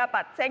berhak tapi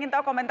dapat. Saya ingin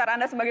tahu komentar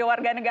Anda sebagai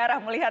warga negara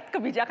melihat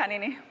kebijakan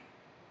ini.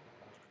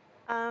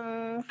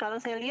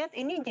 Kalau saya lihat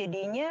ini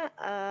jadinya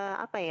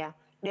apa ya?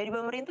 Dari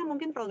pemerintah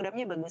mungkin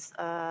programnya bagus,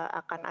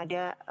 akan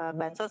ada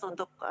bansos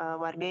untuk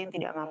warga yang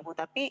tidak mampu,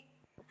 tapi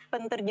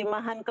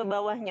penterjemahan ke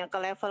bawahnya,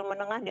 ke level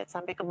menengah dan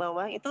sampai ke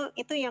bawah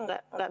itu yang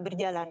nggak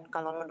berjalan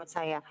kalau menurut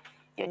saya.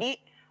 Jadi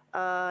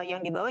yang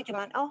di bawah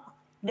cuman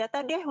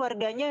data deh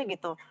warganya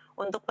gitu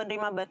untuk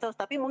penerima bansos,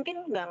 tapi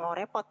mungkin nggak mau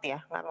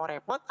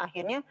repot,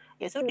 akhirnya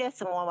ya sudah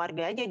semua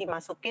warga aja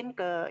dimasukin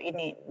ke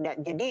ini.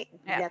 Jadi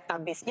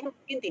database-nya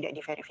mungkin tidak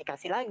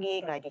diverifikasi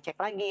lagi, nggak dicek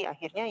lagi,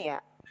 akhirnya ya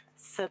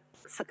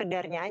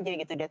sekedarnya aja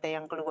gitu data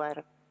yang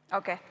keluar.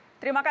 Oke.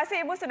 Terima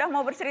kasih Ibu sudah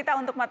mau bercerita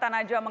untuk Mata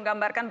Najwa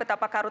menggambarkan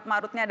betapa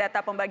karut-marutnya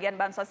data pembagian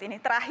bansos ini.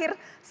 Terakhir,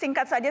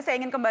 singkat saja saya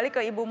ingin kembali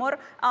ke Ibu Mur.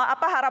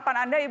 Apa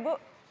harapan Anda Ibu?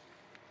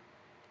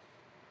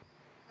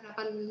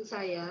 Harapan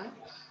saya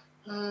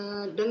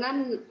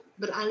dengan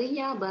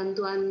beralihnya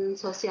bantuan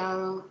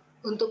sosial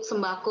untuk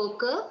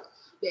sembako ke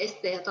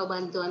BST atau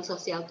bantuan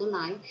sosial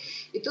tunai,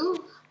 itu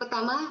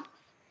pertama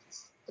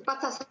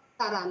tepat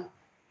sasaran.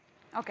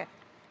 Oke.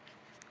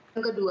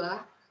 Yang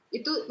kedua,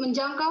 itu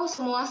menjangkau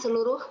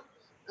seluruh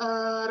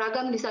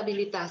ragam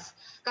disabilitas.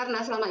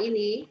 Karena selama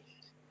ini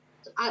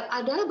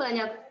ada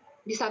banyak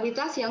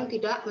disabilitas yang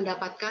tidak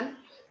mendapatkan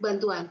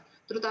bantuan.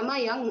 Terutama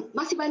yang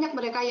masih banyak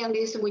mereka yang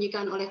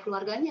disembunyikan oleh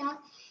keluarganya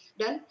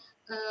dan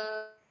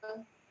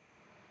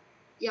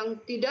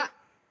yang tidak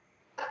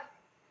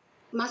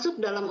masuk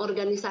dalam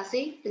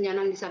organisasi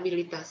penyandang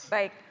disabilitas.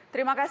 Baik,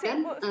 terima kasih dan,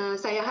 Bu.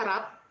 Saya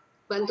harap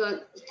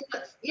bantuan,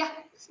 ya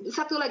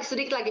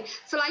sedikit lagi.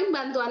 Selain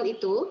bantuan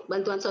itu,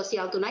 bantuan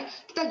sosial tunai,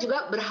 kita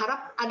juga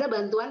berharap ada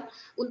bantuan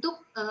untuk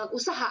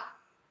usaha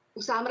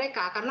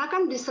mereka. Karena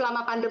kan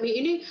selama pandemi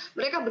ini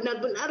mereka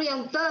benar-benar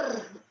yang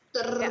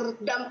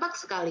terdampak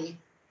sekali.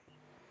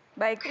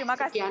 Baik, terima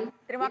kasih. Sekian.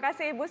 Terima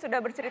kasih Ibu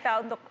sudah bercerita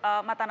untuk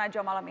Mata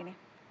Najwa malam ini.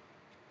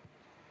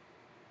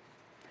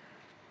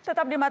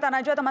 Tetap di Mata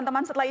Najwa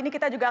teman-teman, setelah ini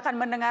kita juga akan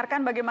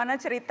mendengarkan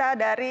bagaimana cerita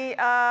dari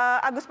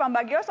Agus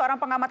Pambagio, seorang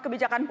pengamat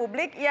kebijakan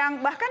publik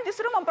yang bahkan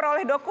justru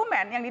memperoleh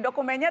dokumen yang di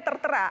dokumennya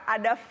tertera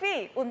ada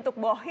fee untuk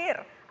bohir,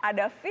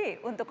 ada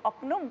fee untuk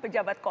oknum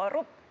pejabat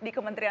korup di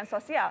Kementerian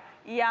Sosial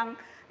yang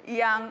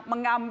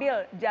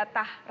mengambil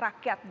jatah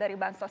rakyat dari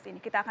bansos ini.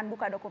 Kita akan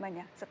buka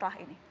dokumennya setelah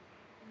ini.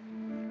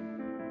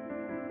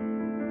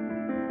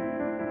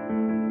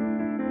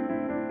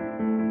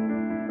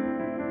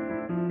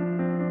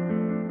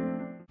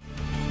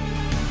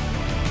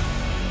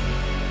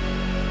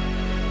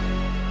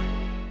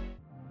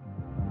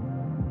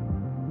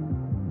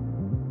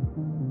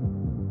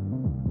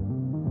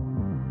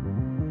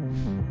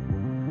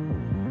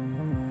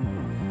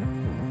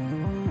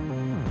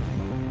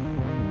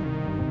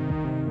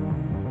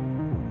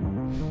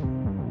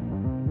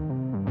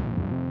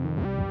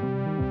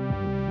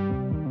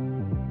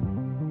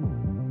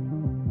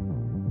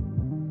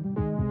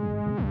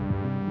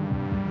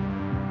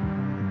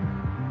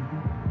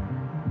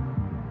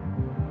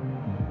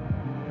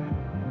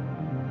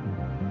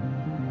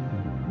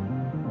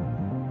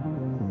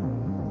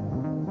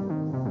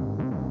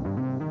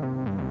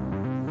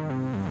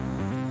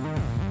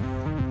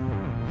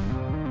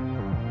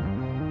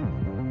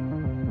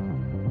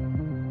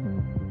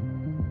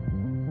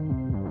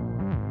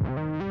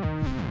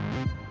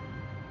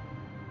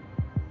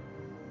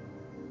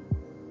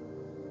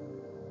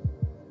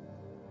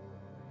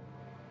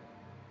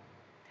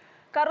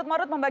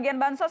 Karut-marut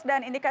pembagian bansos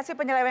dan indikasi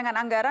penyelewengan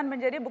anggaran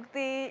menjadi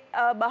bukti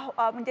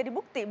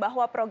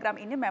bahwa program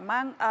ini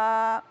memang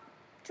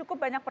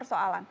cukup banyak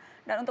persoalan.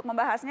 Dan untuk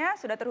membahasnya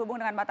sudah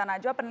terhubung dengan Mata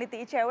Najwa peneliti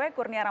ICW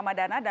Kurnia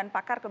Ramadana dan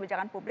pakar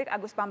kebijakan publik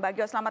Agus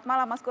Pambagio. Selamat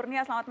malam Mas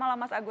Kurnia, selamat malam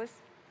Mas Agus.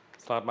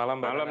 Selamat malam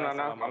Mbak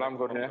Nana, malam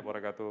Kurnia.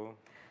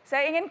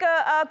 Saya ingin ke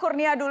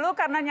Kurnia dulu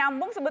karena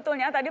nyambung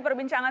sebetulnya tadi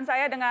perbincangan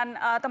saya dengan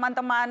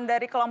teman-teman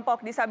dari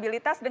kelompok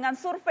disabilitas dengan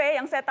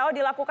survei yang saya tahu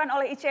dilakukan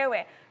oleh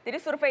ICW. Jadi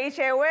survei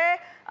ICW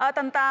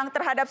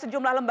terhadap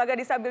sejumlah lembaga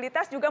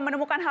disabilitas juga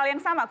menemukan hal yang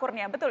sama,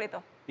 Kurnia, betul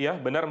itu? Iya,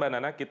 benar Mbak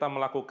Nana, kita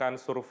melakukan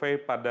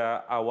survei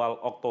pada awal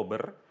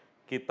Oktober.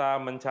 Kita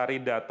mencari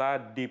data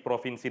di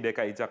Provinsi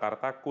DKI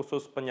Jakarta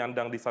khusus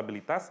penyandang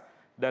disabilitas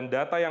dan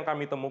data yang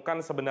kami temukan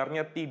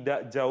sebenarnya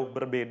tidak jauh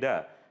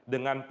berbeda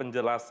dengan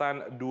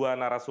penjelasan dua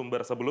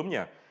narasumber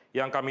sebelumnya.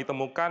 Yang kami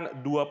temukan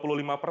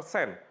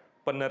 25%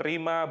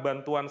 penerima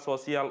bantuan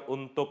sosial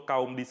untuk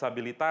kaum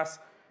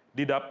disabilitas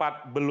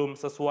didapat belum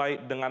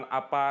sesuai dengan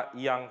apa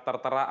yang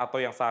tertera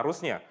atau yang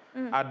seharusnya.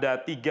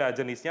 Ada 3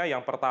 jenisnya.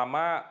 Yang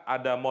pertama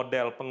ada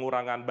model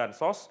pengurangan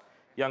bansos,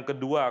 yang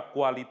kedua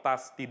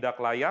kualitas tidak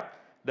layak,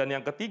 Dan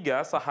yang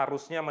ketiga,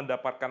 seharusnya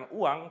mendapatkan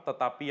uang,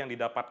 tetapi yang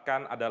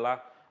didapatkan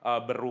adalah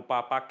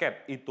berupa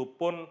paket. Itu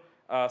pun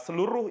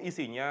seluruh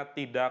isinya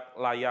tidak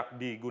layak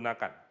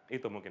digunakan.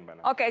 Itu mungkin, Mbak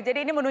Nana. Oke,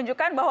 jadi ini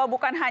menunjukkan bahwa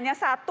bukan hanya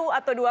satu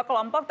atau dua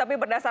kelompok, tapi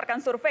berdasarkan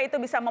survei itu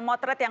bisa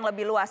memotret yang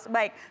lebih luas.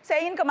 Baik,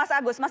 saya ingin ke Mas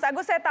Agus. Mas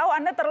Agus, saya tahu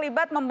Anda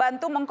terlibat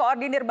membantu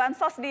mengkoordinir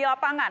Bansos di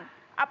lapangan.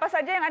 Apa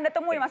saja yang Anda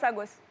temui, Mas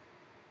Agus?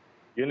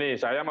 Gini,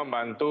 saya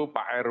membantu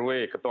Pak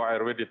RW, Ketua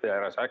RW di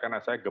daerah saya,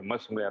 karena saya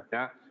gemes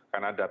melihatnya,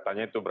 karena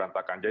datanya itu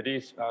berantakan.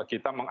 Jadi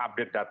kita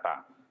mengupdate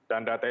data.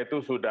 Dan data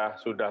itu sudah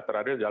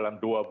terakhir dalam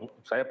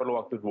saya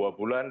perlu waktu 2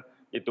 bulan,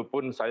 itu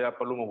pun saya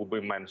perlu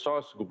menghubungi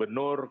Mensos,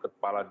 Gubernur,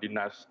 Kepala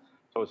Dinas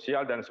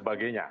Sosial, dan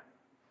sebagainya.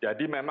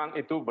 Jadi memang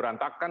itu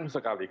berantakan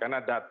sekali,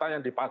 karena data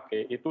yang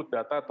dipakai itu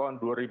data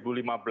tahun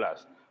 2015.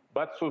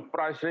 But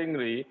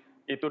surprisingly,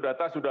 itu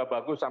data sudah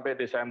bagus sampai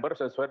Desember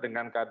sesuai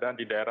dengan keadaan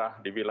di daerah,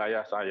 di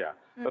wilayah saya.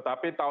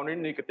 Tetapi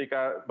tahun ini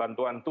ketika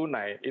bantuan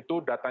tunai,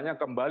 itu datanya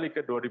kembali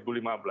ke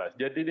 2015.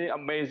 Jadi ini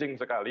amazing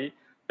sekali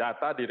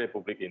data di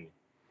Republik ini.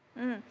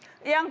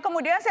 Yang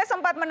kemudian saya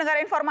sempat mendengar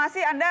informasi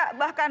Anda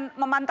bahkan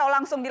memantau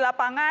langsung di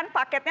lapangan,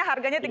 paketnya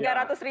harganya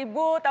 300.000,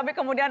 tapi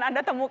kemudian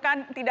Anda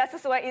temukan tidak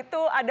sesuai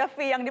itu, ada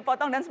fee yang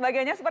dipotong dan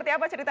sebagainya. Seperti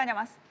apa ceritanya,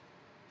 Mas?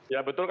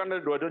 Ya betul, kan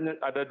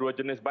ada dua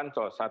jenis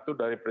bansos, satu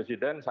dari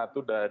Presiden,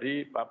 satu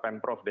dari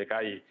Pemprov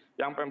DKI.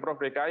 Yang Pemprov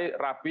DKI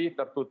rapi,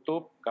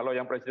 tertutup, kalau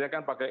yang Presiden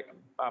kan pakai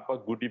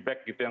goodie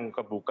bag gitu yang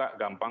kebuka,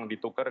 gampang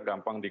ditukar,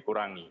 gampang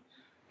dikurangi.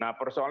 Nah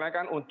persoalannya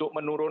kan untuk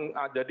menurun,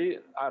 jadi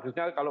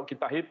harusnya kalau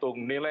kita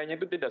hitung nilainya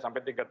itu tidak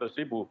sampai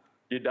 300.000.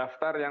 Di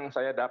daftar yang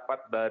saya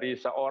dapat dari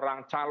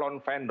seorang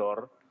calon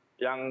vendor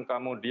yang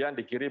kemudian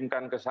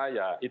dikirimkan ke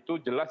saya, itu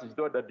jelas di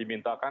situ ada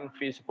dimintakan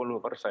fee 10%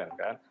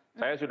 kan.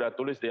 Saya sudah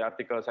tulis di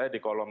artikel saya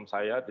di kolom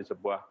saya di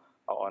sebuah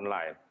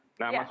online.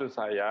 Nah maksud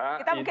saya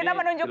kita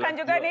menunjukkan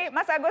juga nih,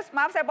 Mas Agus,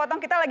 maaf saya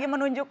potong, kita lagi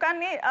menunjukkan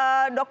nih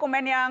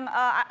dokumen yang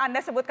Anda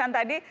sebutkan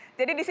tadi.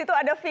 Jadi di situ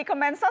ada fee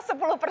Kemensos 10%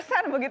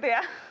 begitu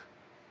ya?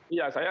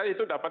 Iya, saya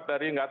itu dapat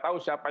dari nggak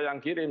tahu siapa yang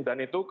kirim, dan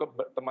itu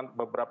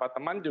beberapa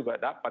teman juga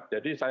dapat.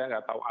 Jadi saya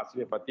nggak tahu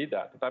asli apa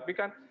tidak. Tetapi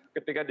kan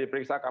ketika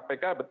diperiksa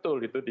KPK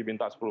betul itu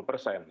diminta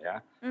 10% ya.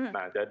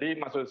 Nah jadi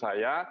maksud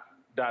saya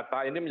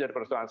data ini menjadi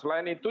persoalan.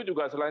 Selain itu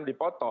juga selain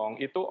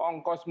dipotong, itu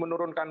ongkos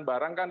menurunkan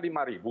barang kan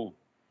 5.000.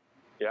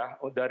 Ya,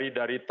 dari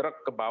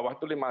truk ke bawah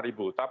itu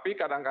 5.000. Tapi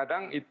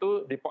kadang-kadang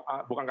itu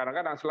bukan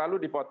kadang-kadang, selalu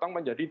dipotong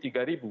menjadi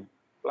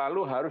 3.000.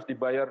 Lalu harus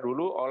dibayar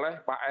dulu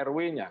oleh Pak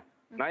RW-nya.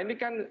 Nah ini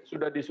kan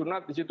sudah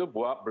disunat di situ,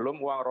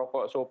 belum uang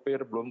rokok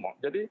sopir, belum.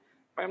 Jadi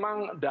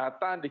memang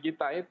data di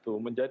kita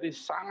itu menjadi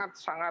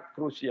sangat-sangat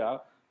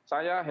krusial.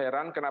 Saya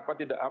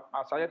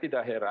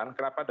tidak heran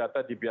kenapa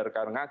data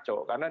dibiarkan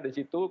ngaco, karena di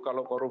situ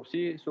kalau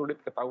korupsi sulit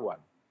ketahuan.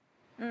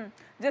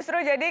 Justru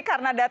jadi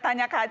karena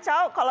datanya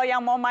kacau, kalau yang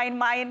mau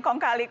main-main kong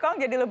kali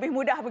kong jadi lebih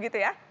mudah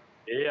begitu ya?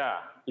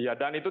 Iya,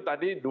 dan itu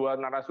tadi dua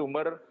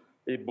narasumber,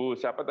 Ibu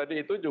siapa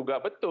tadi itu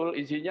juga betul,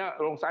 isinya,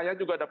 saya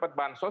juga dapat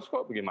bansos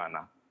kok,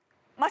 bagaimana?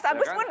 Mas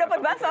Agus pun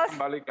dapat bansos.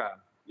 Kembalikan.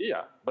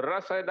 Iya,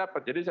 beras saya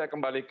dapat. Jadi saya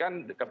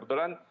kembalikan,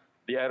 kebetulan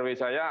di RW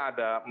saya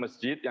ada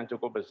masjid yang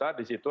cukup besar,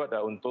 di situ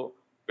ada untuk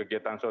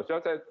kegiatan sosial,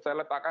 saya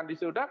letakkan di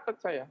situ, dapat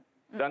saya.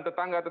 Dan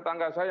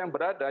tetangga-tetangga saya yang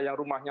berada, yang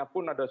rumahnya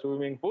pun ada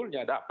swimming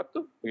poolnya, dapat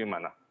tuh,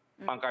 bagaimana?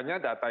 Makanya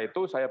data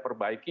itu saya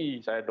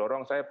perbaiki, saya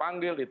dorong, saya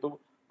panggil itu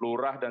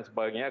lurah dan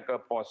sebagainya ke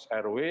pos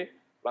RW,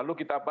 lalu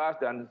kita bahas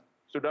dan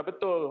sudah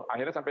betul,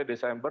 akhirnya sampai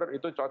Desember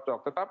itu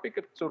cocok.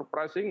 Tetapi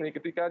surprisingly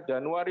ketika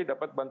Januari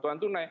dapat bantuan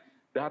tunai,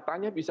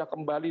 datanya bisa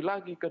kembali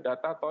lagi ke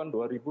data tahun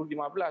 2015.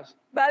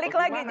 Balik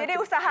lagi,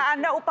 jadi usaha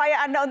Anda,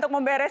 upaya Anda untuk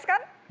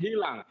membereskan?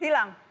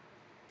 Hilang.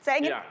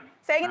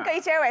 Saya ingin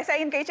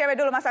ke ICW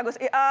dulu Mas Agus.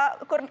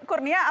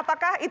 Kurnia,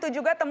 apakah itu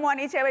juga temuan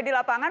ICW di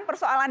lapangan,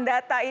 persoalan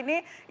data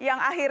ini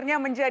yang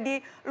akhirnya menjadi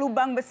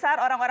lubang besar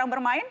orang-orang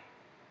bermain?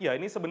 Ya,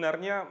 ini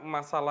sebenarnya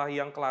masalah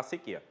yang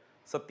klasik ya.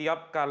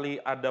 Setiap kali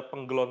ada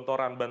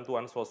penggelontoran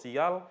bantuan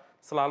sosial,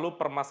 selalu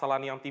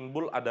permasalahan yang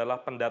timbul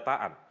adalah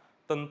pendataan.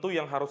 Tentu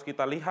yang harus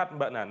kita lihat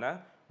Mbak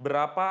Nana,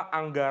 berapa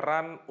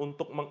anggaran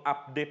untuk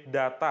mengupdate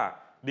data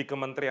di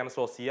Kementerian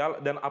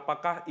Sosial dan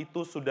apakah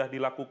itu sudah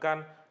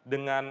dilakukan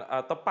dengan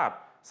tepat.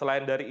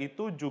 Selain dari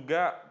itu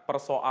juga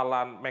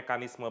persoalan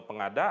mekanisme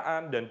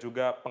pengadaan dan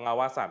juga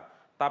pengawasan.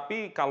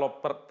 Tapi kalau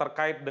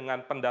terkait dengan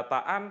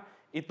pendataan,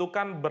 itu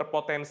kan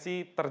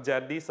berpotensi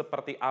terjadi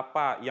seperti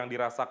apa yang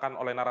dirasakan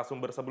oleh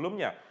narasumber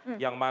sebelumnya.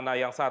 Yang mana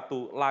yang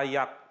satu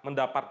layak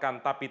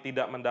mendapatkan tapi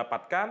tidak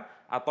mendapatkan,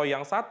 atau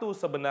yang satu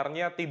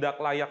sebenarnya tidak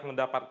layak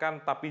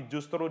mendapatkan tapi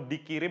justru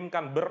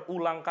dikirimkan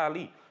berulang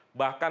kali.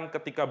 Bahkan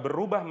ketika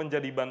berubah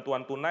menjadi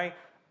bantuan tunai,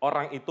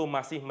 orang itu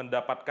masih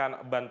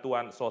mendapatkan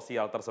bantuan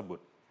sosial tersebut.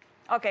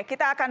 Oke,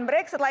 kita akan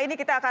break. Setelah ini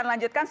kita akan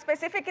lanjutkan.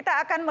 Spesifik kita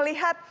akan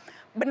melihat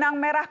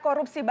benang merah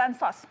korupsi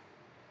Bansos.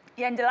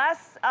 Yang jelas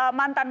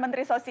mantan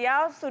Menteri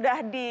Sosial sudah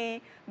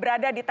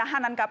berada di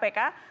tahanan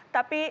KPK,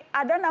 tapi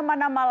ada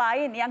nama-nama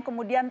lain yang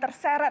kemudian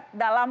terseret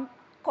dalam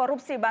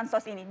korupsi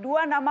Bansos ini.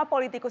 2 nama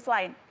politikus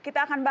lain.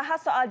 Kita akan bahas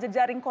soal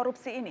jejaring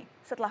korupsi ini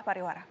setelah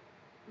pariwara.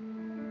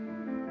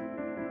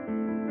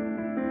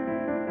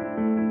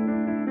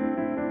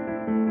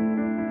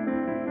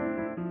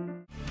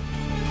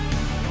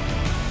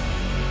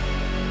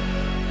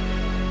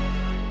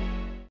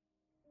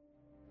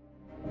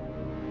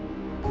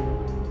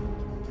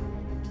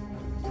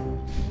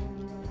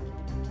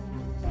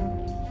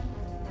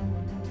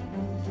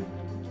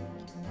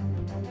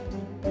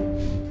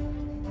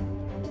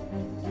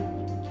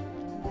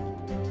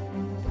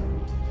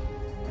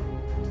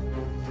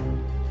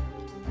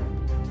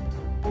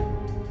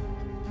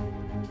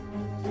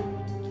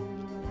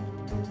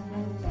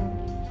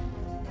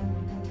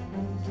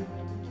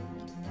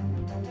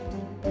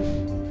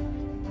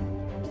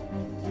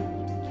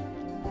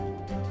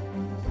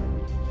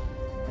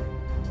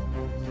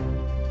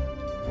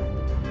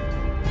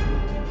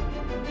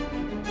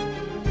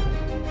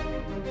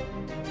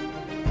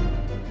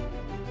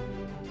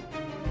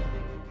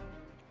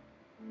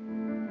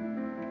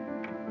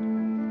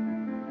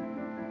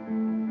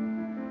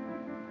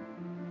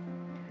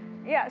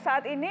 Ya,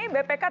 saat ini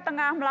BPK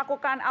tengah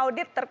melakukan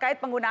audit terkait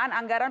penggunaan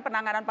anggaran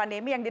penanganan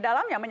pandemi yang di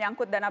dalamnya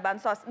menyangkut dana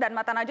Bansos. Dan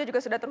Mata Najwa juga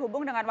sudah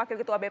terhubung dengan Wakil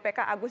Ketua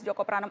BPK Agus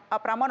Joko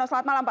Pramono.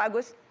 Selamat malam Pak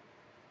Agus.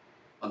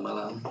 Selamat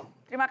malam.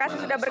 Terima kasih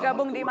sudah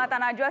bergabung di Mata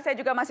Najwa. Saya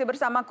juga masih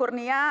bersama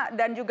Kurnia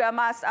dan juga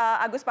Mas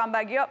Agus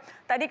Pambagio.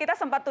 Tadi kita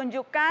sempat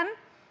tunjukkan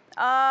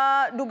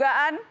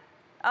dugaan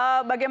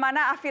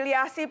bagaimana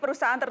afiliasi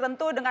perusahaan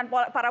tertentu dengan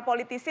para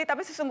politisi,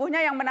 tapi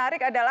sesungguhnya yang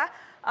menarik adalah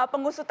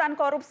pengusutan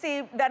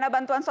korupsi dana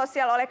bantuan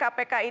sosial oleh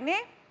KPK ini.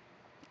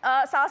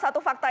 Salah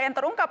satu fakta yang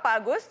terungkap Pak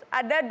Agus,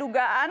 ada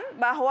dugaan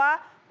bahwa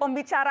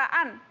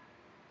pembicaraan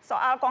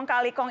soal kong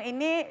kali kong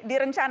ini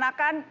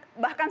direncanakan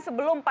bahkan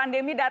sebelum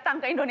pandemi datang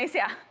ke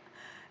Indonesia.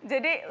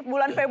 Jadi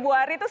bulan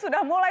Februari itu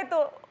sudah mulai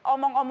tuh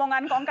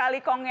omong-omongan kong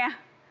kali kongnya.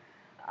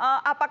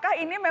 Apakah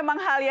ini memang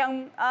hal yang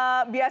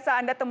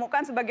biasa Anda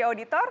temukan sebagai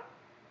auditor?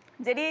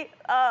 Jadi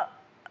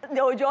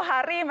jauh-jauh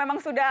hari memang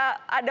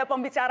sudah ada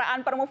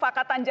pembicaraan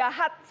permufakatan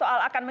jahat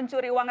soal akan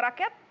mencuri uang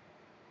rakyat?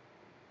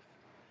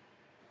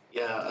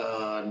 Ya,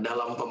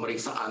 dalam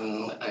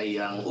pemeriksaan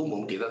yang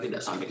umum kita tidak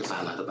sampai ke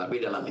sana,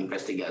 tetapi dalam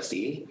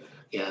investigasi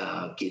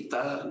ya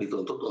kita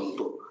dituntut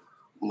untuk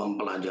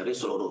mempelajari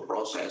seluruh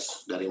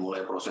proses, dari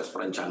mulai proses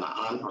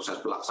perencanaan, proses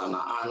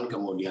pelaksanaan,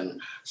 kemudian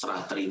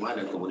serah terima,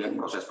 dan kemudian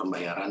proses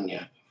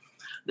pembayarannya.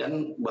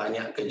 Dan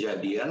banyak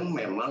kejadian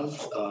memang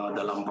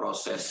dalam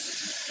proses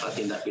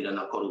tindak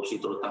pidana korupsi,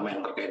 terutama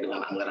yang terkait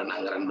dengan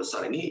anggaran-anggaran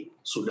besar ini,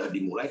 sudah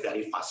dimulai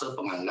dari fase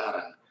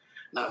penganggaran.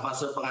 Nah,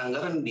 fase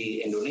penganggaran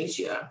di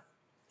Indonesia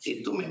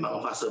itu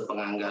memang fase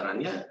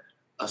penganggarannya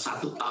 1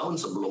 tahun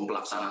sebelum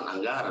pelaksanaan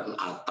anggaran,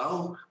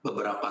 atau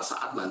beberapa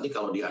saat nanti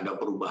kalau dia ada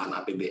perubahan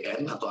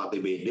APBN atau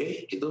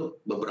APBD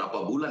itu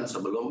beberapa bulan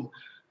sebelum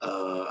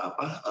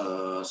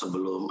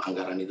sebelum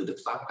anggaran itu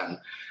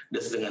ditetapkan.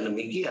 Dan dengan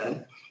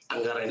demikian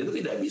anggaran itu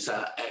tidak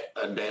bisa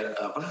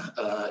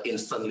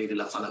instantly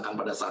dilaksanakan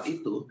pada saat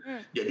itu.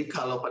 Jadi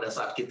kalau pada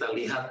saat kita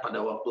lihat pada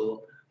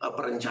waktu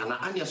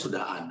perencanaannya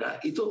sudah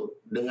ada,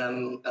 itu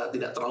dengan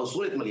tidak terlalu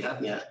sulit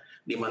melihatnya,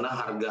 di mana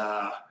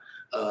harga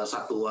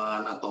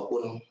satuan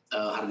ataupun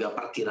harga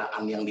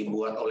perkiraan yang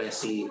dibuat oleh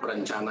si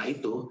perencana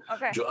itu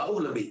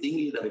jauh lebih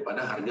tinggi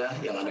daripada harga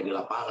yang ada di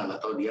lapangan,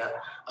 atau dia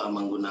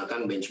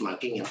menggunakan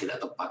benchmarking yang tidak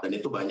tepat, dan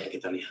itu banyak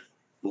kita lihat.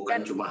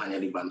 Bukan cuma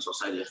hanya di Bansos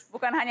saja.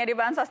 Bukan hanya di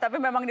Bansos, tapi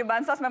memang di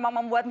Bansos memang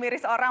membuat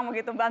miris orang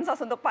begitu. Bansos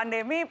untuk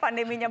pandemi,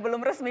 pandeminya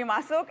belum resmi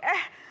masuk,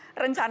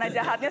 rencana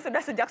jahatnya sudah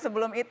sejak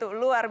sebelum itu.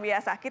 Luar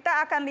biasa. Kita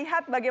akan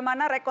lihat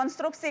bagaimana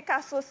rekonstruksi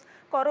kasus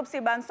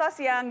korupsi Bansos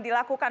yang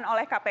dilakukan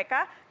oleh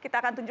KPK.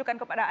 Kita akan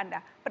tunjukkan kepada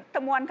Anda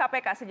pertemuan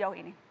KPK sejauh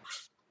ini.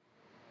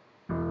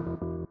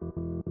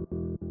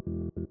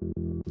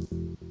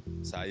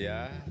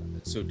 Saya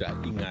sudah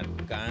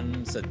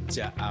ingatkan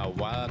sejak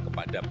awal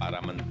kepada para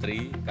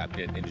menteri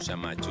Kabinet Indonesia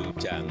Maju,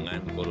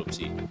 jangan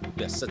korupsi.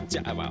 Sudah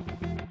sejak awal.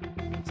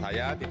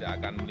 Saya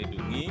tidak akan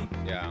melindungi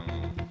yang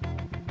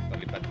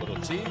terlibat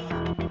korupsi.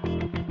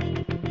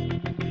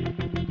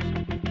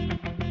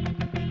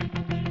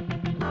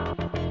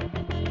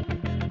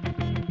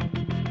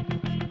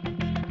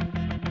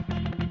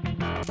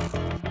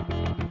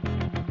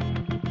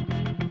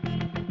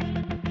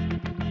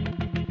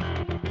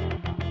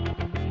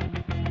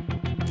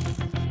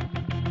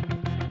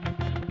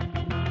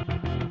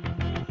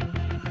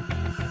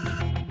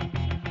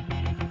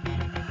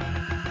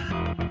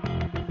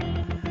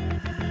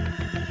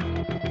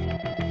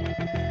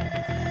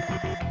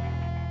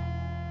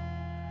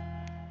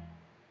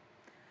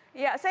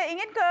 Ya, saya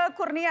ingin ke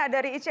Kurnia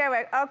dari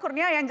ICW.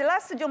 Kurnia, yang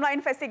jelas sejumlah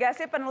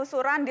investigasi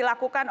penelusuran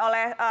dilakukan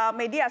oleh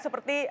media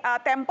seperti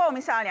Tempo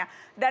misalnya.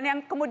 Dan yang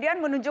kemudian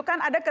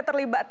menunjukkan ada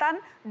keterlibatan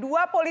 2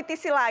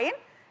 politisi lain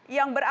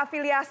yang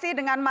berafiliasi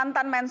dengan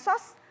mantan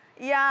Mensos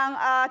yang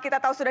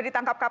kita tahu sudah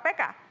ditangkap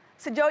KPK.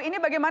 Sejauh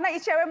ini bagaimana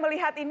ICW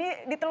melihat ini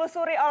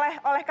ditelusuri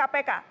oleh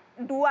KPK?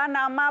 2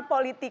 nama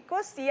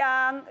politikus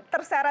yang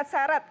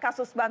terseret-seret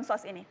kasus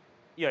Bansos ini.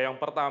 Ya,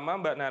 yang pertama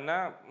Mbak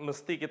Nana,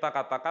 mesti kita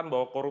katakan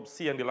bahwa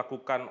korupsi yang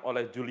dilakukan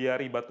oleh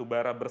Juliari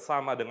Batubara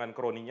bersama dengan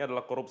kroninya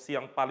adalah korupsi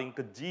yang paling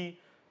keji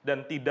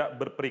dan tidak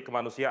berperi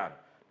kemanusiaan.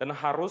 Dan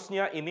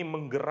harusnya ini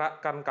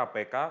menggerakkan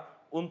KPK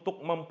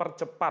untuk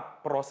mempercepat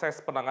proses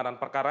penanganan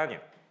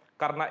perkaranya.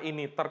 Karena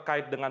ini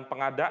terkait dengan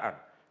pengadaan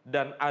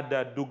dan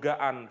ada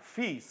dugaan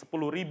fee 10.000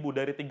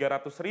 dari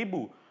 300.000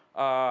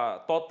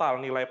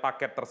 total nilai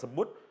paket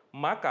tersebut,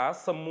 maka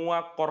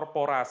semua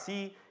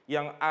korporasi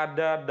yang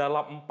ada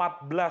dalam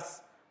 14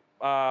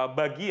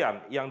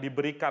 bagian yang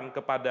diberikan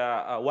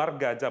kepada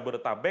warga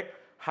Jabodetabek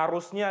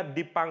harusnya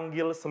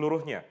dipanggil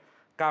seluruhnya.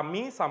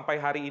 Kami sampai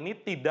hari ini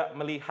tidak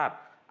melihat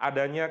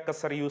adanya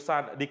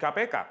keseriusan di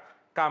KPK.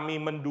 Kami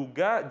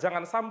menduga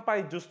jangan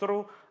sampai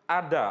justru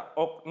ada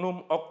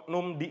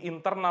oknum-oknum di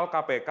internal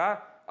KPK,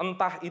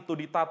 entah itu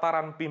di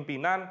tataran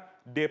pimpinan,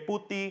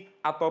 deputi,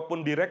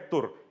 ataupun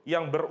direktur,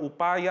 yang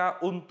berupaya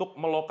untuk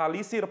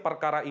melokalisir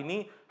perkara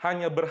ini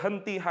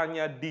berhenti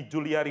hanya di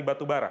Juliari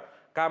Batubara.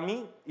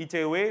 Kami,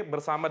 ICW,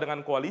 bersama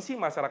dengan koalisi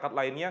masyarakat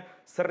lainnya,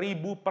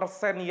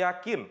 1000%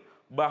 yakin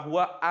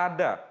bahwa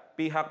ada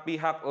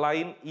pihak-pihak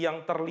lain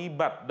yang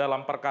terlibat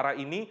dalam perkara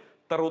ini,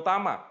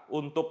 terutama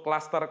untuk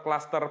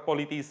klaster-klaster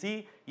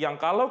politisi yang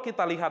kalau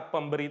kita lihat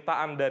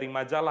pemberitaan dari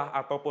majalah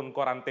ataupun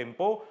koran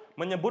Tempo,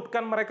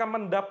 menyebutkan mereka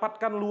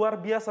mendapatkan luar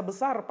biasa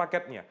besar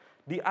paketnya,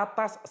 di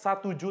atas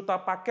 1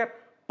 juta paket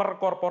per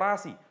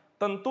korporasi.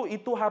 Tentu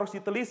itu harus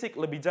ditelisik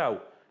lebih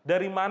jauh.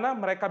 Dari mana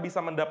mereka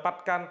bisa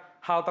mendapatkan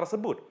hal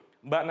tersebut?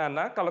 Mbak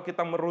Nana, kalau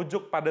kita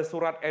merujuk pada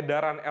surat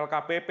edaran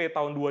LKPP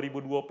tahun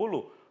 2020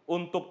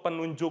 untuk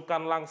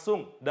penunjukan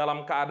langsung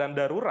dalam keadaan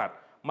darurat,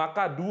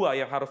 maka 2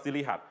 yang harus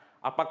dilihat.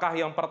 Apakah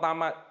yang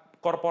pertama,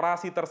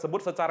 korporasi tersebut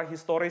secara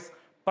historis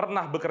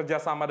pernah bekerja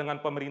sama dengan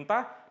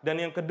pemerintah,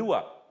 dan yang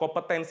kedua,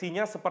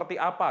 kompetensinya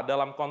seperti apa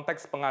dalam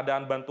konteks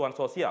pengadaan bantuan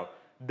sosial.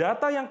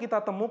 Data yang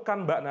kita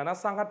temukan, Mbak Nana,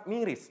 sangat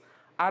miris.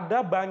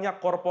 Ada banyak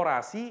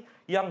korporasi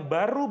yang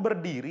baru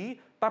berdiri,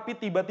 tapi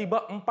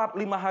tiba-tiba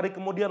 4-5 hari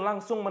kemudian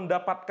langsung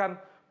mendapatkan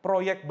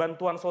proyek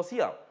bantuan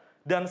sosial.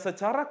 Dan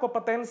secara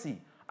kompetensi,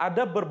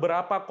 ada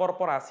beberapa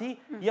korporasi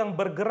yang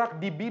bergerak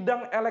di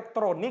bidang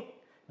elektronik,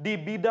 di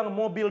bidang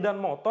mobil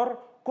dan motor,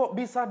 kok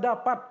bisa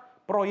dapat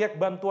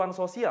proyek bantuan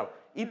sosial.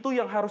 Itu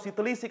yang harus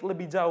ditelisik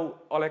lebih jauh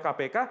oleh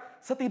KPK,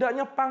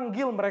 setidaknya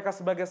panggil mereka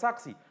sebagai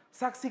saksi.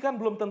 Saksi kan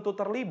belum tentu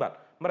terlibat.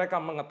 Mereka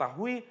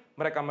mengetahui,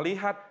 mereka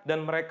melihat,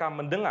 dan mereka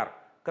mendengar.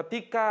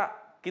 Ketika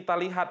kita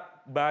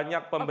lihat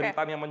banyak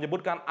pemberitaan yang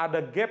menyebutkan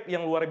ada gap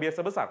yang luar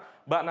biasa besar.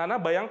 Mbak Nana,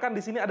 bayangkan di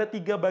sini ada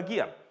 3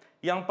 bagian.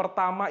 Yang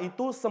pertama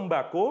itu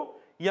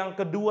sembako, yang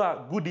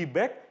kedua goodie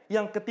bag,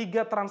 yang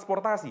ketiga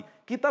transportasi.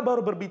 Kita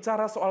baru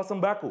berbicara soal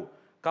sembako.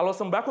 Kalau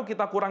sembako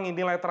kita kurangi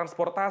nilai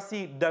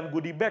transportasi dan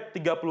goodie bag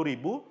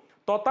 30.000,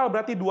 total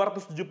berarti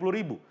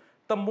 270.000.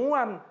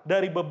 Temuan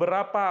dari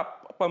beberapa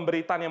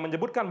pemberitaan yang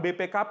menyebutkan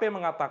BPKP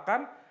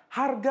mengatakan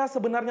harga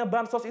sebenarnya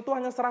bansos itu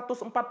hanya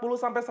 140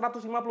 sampai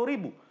 150.000.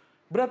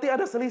 Berarti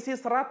ada selisih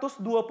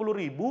 120.000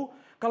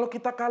 kalau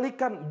kita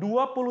kalikan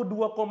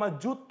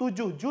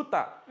 22,7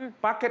 juta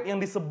paket yang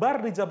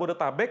disebar di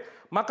Jabodetabek,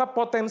 maka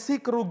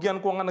potensi kerugian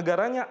keuangan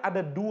negaranya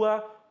ada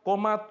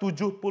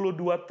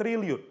 2,72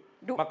 triliun.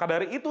 Maka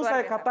dari itu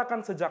saya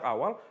katakan sejak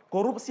awal,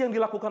 korupsi yang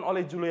dilakukan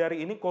oleh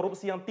Juliari ini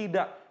korupsi yang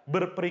tidak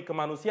berperi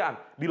kemanusiaan.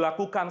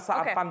 Dilakukan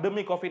saat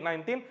pandemi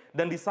COVID-19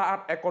 dan di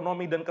saat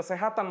ekonomi dan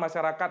kesehatan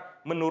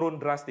masyarakat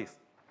menurun drastis.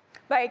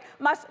 Baik,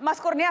 Mas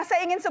Kurnia,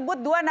 saya ingin sebut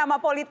 2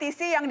 nama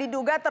politisi yang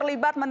diduga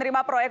terlibat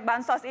menerima proyek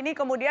Bansos ini,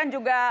 kemudian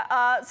juga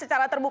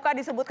secara terbuka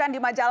disebutkan di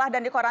majalah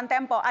dan di koran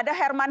Tempo. Ada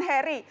Herman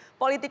Heri,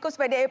 politikus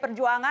PDI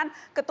Perjuangan,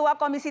 Ketua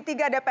Komisi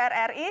 3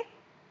 DPR RI,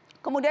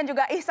 kemudian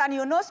juga Ihsan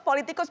Yunus,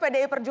 politikus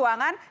PDI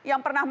Perjuangan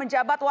yang pernah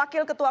menjabat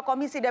Wakil Ketua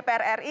Komisi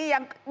DPR RI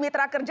yang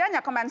mitra kerjanya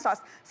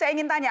Kemensos. Saya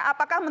ingin tanya,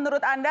 apakah menurut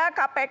Anda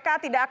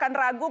KPK tidak akan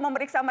ragu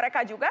memeriksa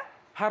mereka juga?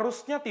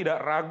 Harusnya tidak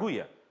ragu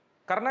ya.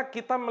 Karena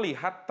kita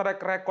melihat track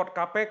record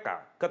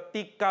KPK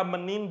ketika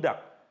menindak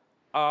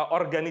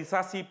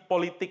organisasi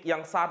politik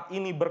yang saat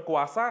ini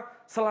berkuasa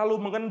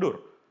selalu mengendur.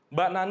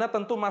 Mbak Nana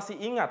tentu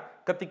masih ingat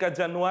ketika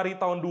Januari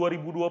tahun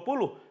 2020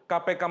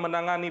 KPK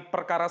menangani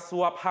perkara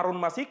suap Harun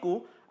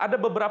Masiku, ada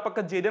beberapa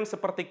kejadian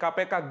seperti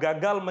KPK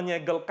gagal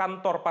menyegel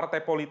kantor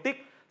partai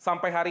politik,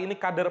 sampai hari ini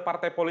kader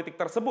partai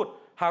politik tersebut,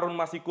 Harun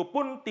Masiku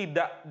pun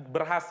tidak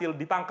berhasil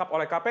ditangkap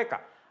oleh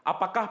KPK.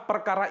 Apakah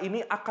perkara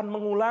ini akan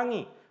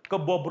mengulangi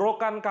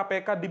kebobrokan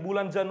KPK di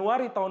bulan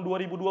Januari tahun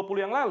 2020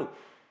 yang lalu?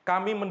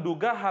 Kami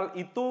menduga hal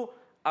itu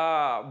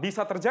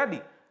bisa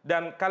terjadi.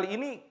 Dan kali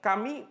ini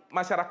kami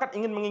masyarakat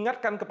ingin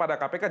mengingatkan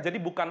kepada KPK, jadi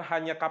bukan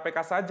hanya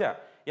KPK saja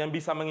yang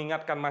bisa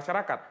mengingatkan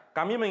masyarakat.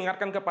 Kami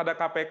mengingatkan kepada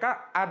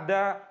KPK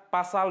ada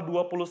pasal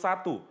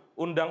 21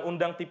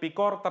 Undang-Undang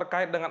Tipikor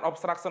terkait dengan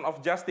obstruction of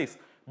justice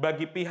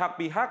bagi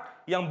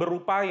pihak-pihak yang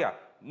berupaya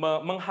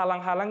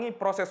menghalang-halangi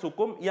proses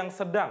hukum yang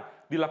sedang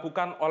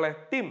dilakukan oleh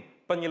tim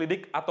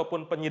penyelidik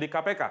ataupun penyidik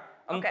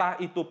KPK. Entah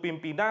itu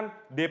pimpinan,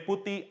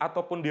 deputi,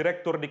 ataupun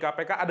direktur di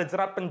KPK, ada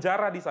jerat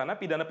penjara di sana,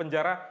 pidana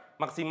penjara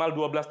maksimal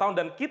 12 tahun,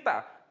 dan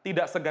kita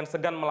tidak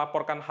segan-segan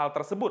melaporkan hal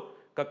tersebut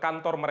ke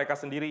kantor mereka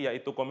sendiri,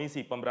 yaitu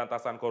Komisi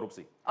Pemberantasan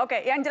Korupsi.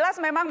 Oke, yang jelas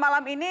memang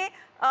malam ini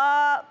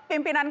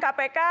pimpinan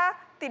KPK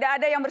tidak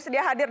ada yang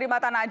bersedia hadir di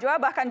mata Najwa,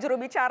 bahkan juru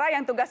bicara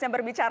yang tugasnya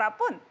berbicara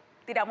pun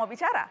tidak mau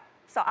bicara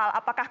soal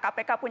apakah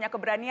KPK punya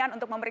keberanian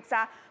untuk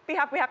memeriksa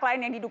pihak-pihak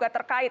lain yang diduga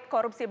terkait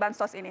korupsi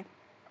Bansos ini.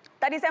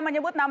 Tadi saya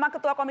menyebut nama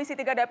Ketua Komisi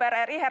 3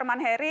 DPR RI,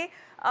 Herman Heri,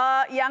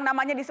 yang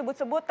namanya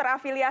disebut-sebut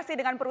terafiliasi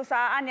dengan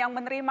perusahaan yang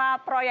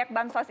menerima proyek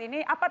Bansos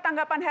ini. Apa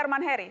tanggapan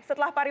Herman Heri?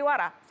 Setelah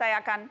pariwara,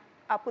 saya akan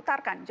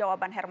putarkan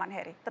jawaban Herman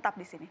Heri. Tetap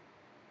di sini.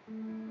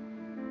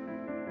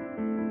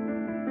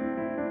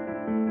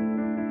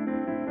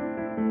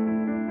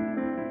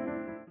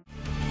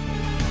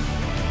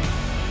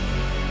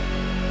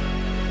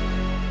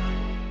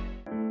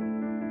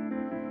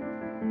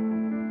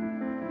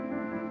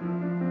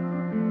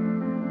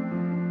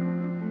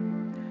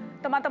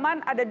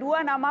 Teman-teman, ada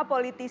 2 nama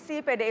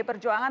politisi PDI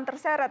Perjuangan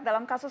terseret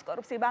dalam kasus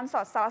korupsi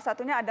Bansos. Salah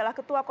satunya adalah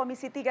Ketua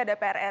Komisi 3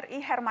 DPR RI,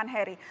 Herman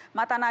Heri.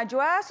 Mata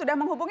Najwa sudah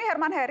menghubungi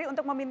Herman Heri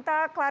untuk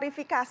meminta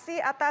klarifikasi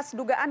atas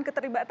dugaan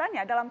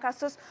keterlibatannya dalam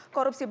kasus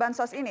korupsi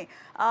Bansos ini.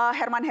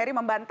 Herman Heri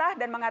membantah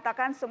dan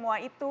mengatakan semua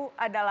itu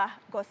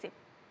adalah gosip.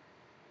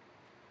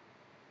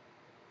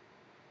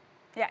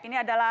 Ya,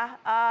 ini adalah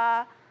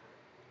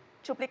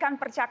cuplikan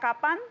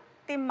percakapan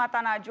tim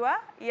Mata Najwa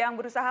yang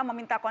berusaha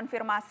meminta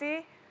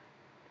konfirmasi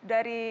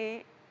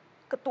dari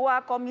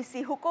Ketua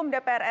Komisi Hukum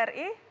DPR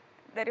RI,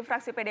 dari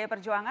fraksi PDI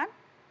Perjuangan.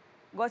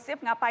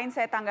 Gosip ngapain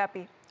saya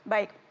tanggapi.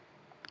 Baik,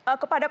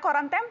 kepada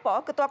koran Tempo,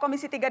 Ketua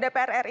Komisi 3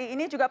 DPR RI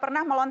ini juga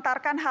pernah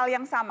melontarkan hal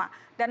yang sama.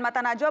 Dan Mata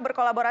Najwa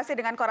berkolaborasi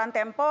dengan koran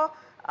Tempo,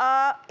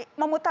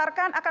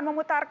 akan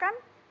memutarkan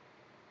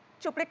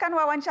cuplikan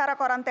wawancara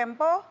koran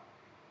Tempo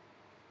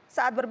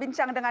saat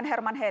berbincang dengan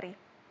Herman Heri.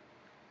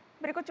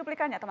 Berikut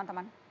cuplikannya,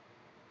 teman-teman.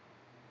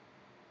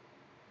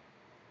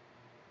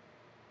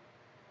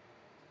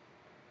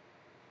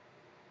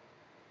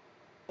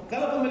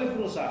 Kalau pemilik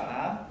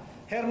perusahaan,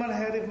 Herman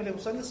Heri pemilik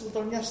perusahaan itu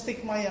sebetulnya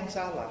stigma yang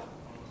salah.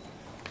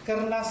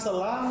 Karena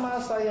selama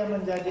saya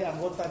menjadi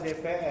anggota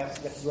DPR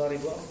sejak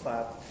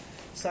 2004,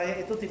 saya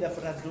itu tidak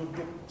pernah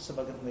duduk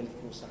sebagai pemilik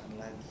perusahaan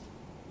lagi.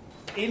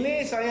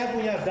 Ini saya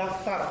punya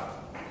daftar,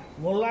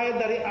 mulai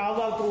dari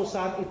awal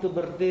perusahaan itu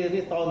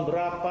berdiri, tahun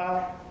berapa,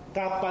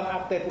 kapan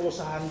akte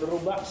perusahaan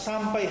berubah,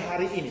 sampai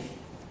hari ini.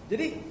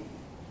 Jadi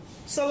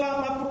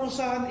selama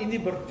perusahaan ini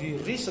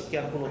berdiri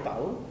sekian puluh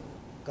tahun,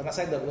 karena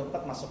saya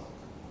 2004 masuk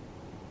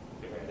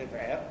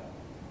DPR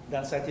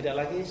dan saya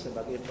tidak lagi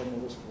sebagai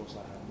pengurus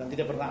perusahaan dan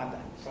tidak pernah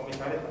ada.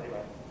 Komisaris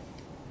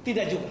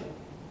tidak juga.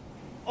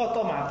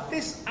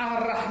 Otomatis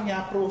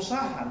arahnya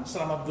perusahaan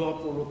selama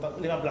 15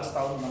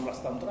 tahun,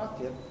 16 tahun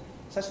terakhir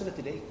saya sudah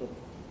tidak ikut.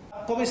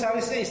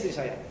 Komisarisnya istri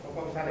saya.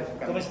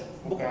 Komisaris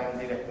bukan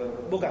direktur.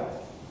 Bukan.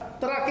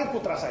 Terakhir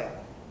putra saya.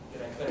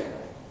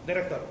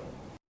 Direktur.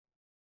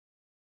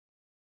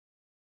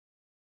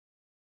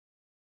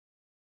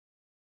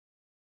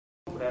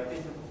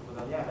 Berarti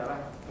sebenarnya adalah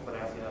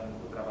keberhasilan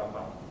putra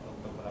Bapak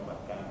untuk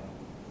mendapatkan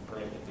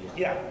proyek itu ya?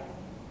 Iya.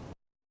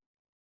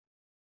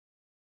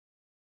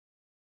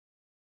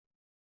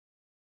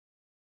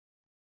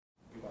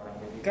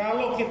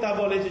 Kalau kita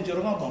boleh jujur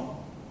ngomong,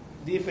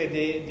 di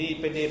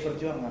PDI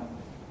Perjuangan,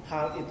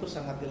 hal itu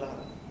sangat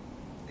dilarang.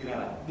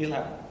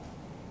 Dilarang.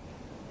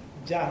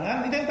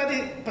 Jangan, ini yang tadi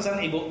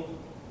pesan Ibu,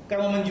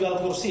 kamu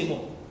menjual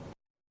kursimu.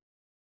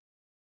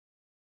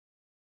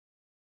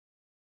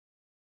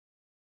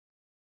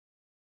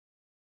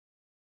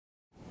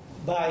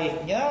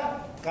 Baiknya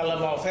kalau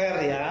mau fair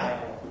ya,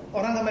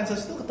 orang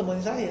Kemensos itu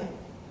ketemuin saya.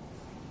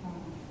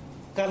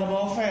 Kalau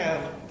mau fair,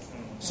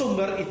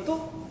 sumber itu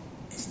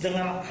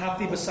dengan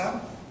hati besar,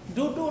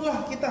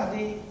 duduklah kita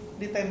di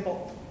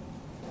Tempo.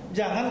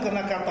 Jangan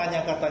karena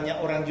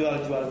katanya orang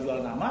jual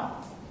nama,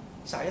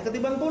 saya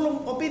ketiban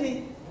pulung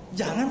opini.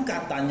 Jangan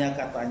katanya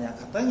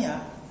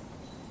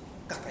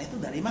itu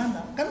dari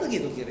mana? Kan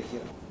begitu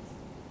kira-kira.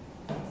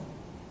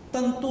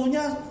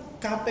 Tentunya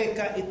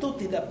KPK itu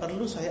tidak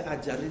perlu saya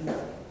ajarin.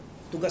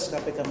 Tugas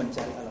KPK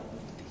mencari alat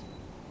bukti,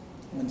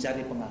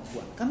 mencari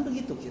pengakuan. Kan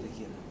begitu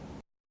kira-kira.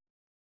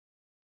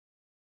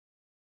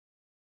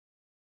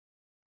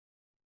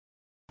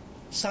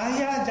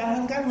 Saya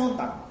jangankan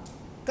ngontak,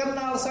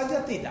 kenal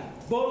saja tidak,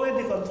 boleh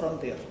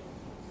dikonfrontir.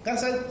 Kan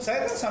saya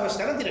kan sampai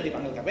sekarang tidak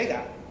dipanggil KPK.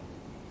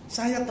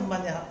 Saya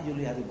temannya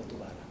Juliari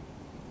Batubara.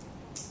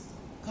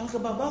 Kalau ke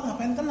Bapak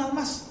ngapain kenal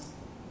Mas?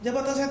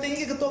 Jabatan saya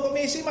tinggi ketua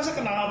komisi, masa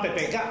kenal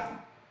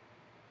PPK?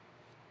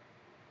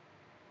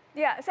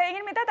 Ya, saya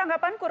ingin minta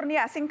tanggapan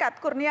Kurnia, singkat.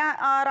 Kurnia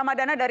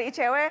Ramadana dari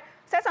ICW,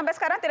 saya sampai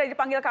sekarang tidak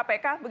dipanggil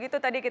KPK, begitu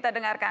tadi kita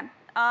dengarkan.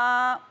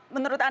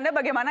 Menurut Anda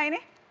bagaimana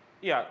ini?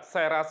 Ya,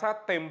 saya rasa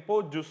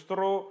Tempo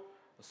justru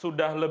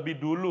sudah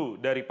lebih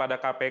dulu daripada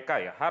KPK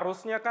ya.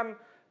 Harusnya kan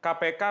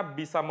KPK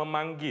bisa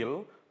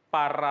memanggil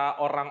para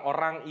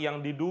orang-orang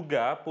yang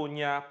diduga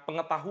punya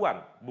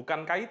pengetahuan,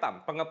 bukan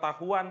kaitan,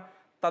 pengetahuan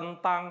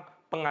tentang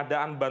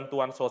pengadaan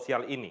bantuan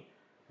sosial ini.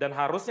 Dan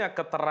harusnya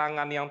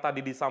keterangan yang tadi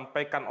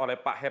disampaikan oleh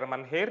Pak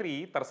Herman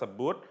Heri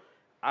tersebut,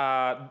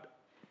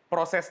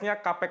 prosesnya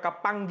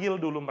KPK panggil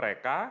dulu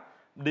mereka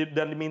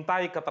dan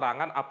dimintai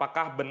keterangan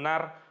apakah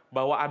benar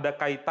bahwa ada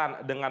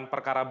kaitan dengan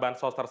perkara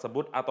Bansos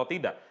tersebut atau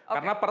tidak.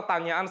 Okay. Karena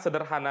pertanyaan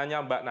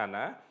sederhananya Mbak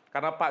Nana,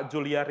 karena Pak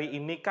Juliari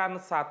ini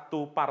kan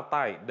satu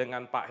partai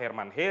dengan Pak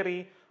Herman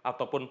Heri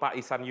ataupun Pak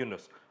Ihsan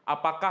Yunus.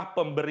 Apakah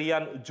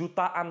pemberian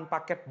jutaan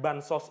paket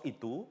Bansos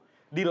itu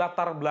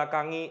dilatar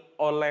belakangi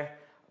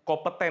oleh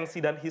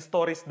kompetensi dan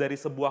historis dari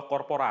sebuah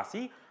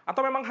korporasi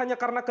atau memang hanya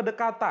karena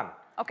kedekatan?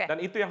 Okay.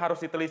 Dan itu yang harus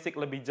ditelisik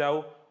lebih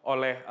jauh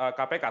oleh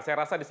KPK.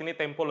 Saya rasa di sini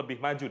Tempo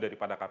lebih maju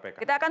daripada KPK.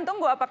 Kita akan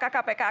tunggu apakah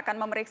KPK akan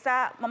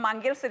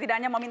memanggil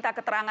setidaknya meminta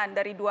keterangan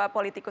dari 2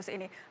 politikus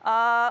ini.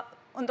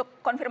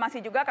 Untuk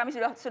konfirmasi juga kami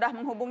sudah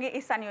menghubungi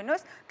Ihsan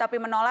Yunus, tapi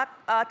menolak,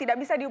 tidak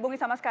bisa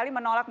dihubungi sama sekali,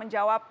 menolak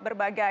menjawab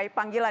berbagai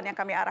panggilan yang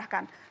kami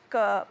arahkan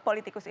ke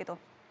politikus itu.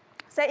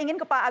 Saya ingin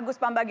ke Pak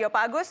Agus Pambagio.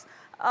 Pak Agus,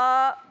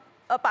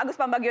 Pak Agus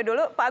Pambagio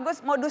dulu. Pak Agus,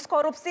 modus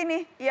korupsi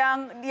nih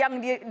yang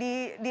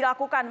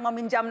dilakukan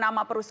meminjam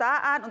nama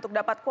perusahaan untuk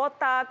dapat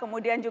kuota,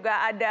 kemudian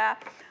juga ada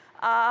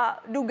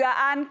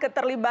dugaan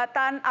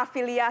keterlibatan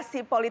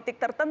afiliasi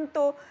politik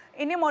tertentu.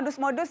 Ini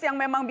modus-modus yang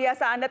memang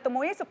biasa Anda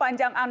temui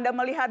sepanjang Anda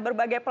melihat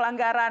berbagai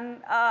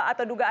pelanggaran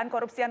atau dugaan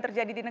korupsi yang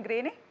terjadi di negeri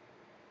ini?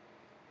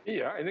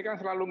 Iya, ini kan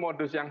selalu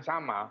modus yang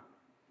sama.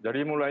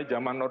 Dari mulai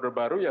zaman Orde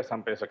Baru ya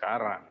sampai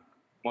sekarang.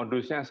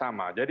 Modusnya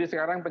sama. Jadi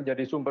sekarang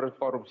menjadi sumber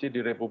korupsi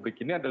di Republik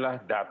ini adalah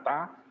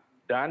data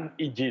dan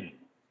izin.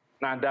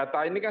 Nah,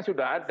 data ini kan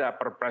sudah ada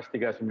Perpres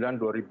 39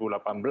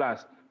 2018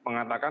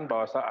 mengatakan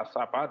bahwa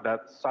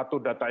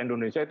satu data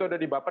Indonesia itu ada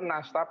di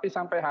Bappenas, tapi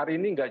sampai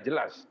hari ini nggak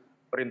jelas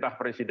perintah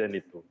Presiden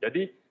itu.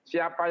 Jadi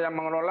siapa yang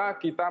mengelola,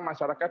 kita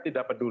masyarakat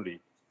tidak peduli.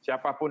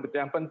 Siapapun itu,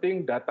 yang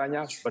penting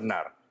datanya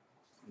benar.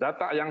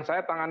 Data yang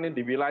saya tangani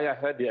di wilayah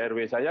saya, di RW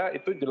saya,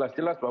 itu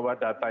jelas-jelas bahwa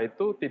data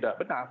itu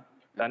tidak benar.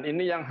 Dan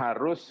ini yang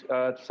harus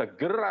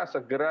segera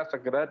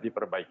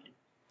diperbaiki.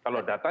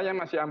 Kalau datanya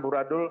masih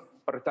amburadul,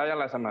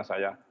 percayalah sama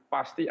saya,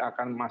 pasti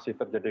akan masih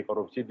terjadi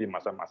korupsi di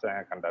masa-masa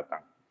yang akan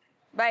datang.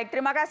 Baik,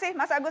 terima kasih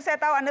Mas Agus. Saya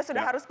tahu Anda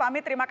sudah harus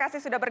pamit. Terima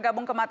kasih sudah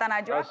bergabung ke Mata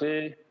Najwa. Terima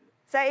kasih.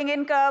 Saya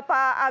ingin ke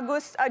Pak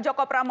Agus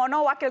Joko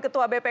Pramono, Wakil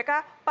Ketua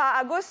BPK. Pak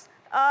Agus,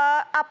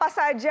 apa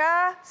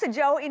saja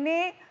sejauh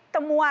ini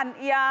temuan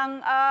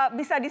yang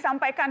bisa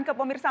disampaikan ke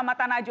pemirsa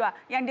Mata Najwa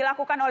yang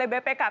dilakukan oleh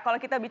BPK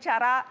kalau kita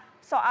bicara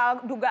soal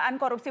dugaan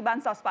korupsi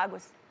Bansos, Pak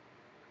Agus?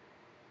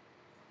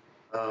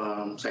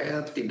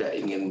 Saya tidak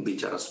ingin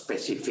bicara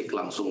spesifik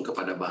langsung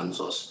kepada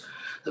Bansos,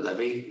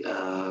 tetapi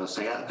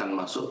saya akan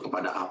masuk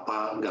kepada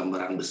apa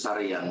gambaran besar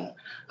yang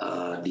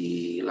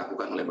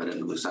dilakukan oleh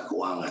Badan Pemeriksa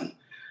Keuangan.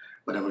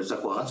 Badan Pemeriksa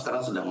Keuangan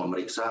sekarang sedang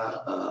memeriksa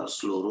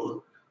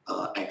seluruh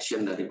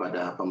action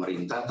daripada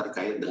pemerintah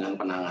terkait dengan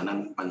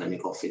penanganan pandemi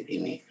COVID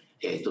ini,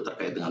 yaitu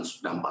terkait dengan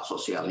dampak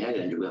sosialnya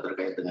dan juga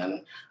terkait dengan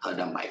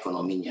dampak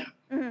ekonominya.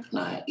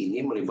 Nah,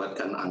 ini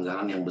melibatkan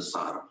anggaran yang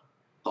besar.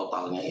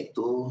 Totalnya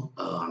itu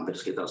hampir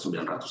sekitar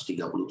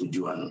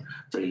 937-an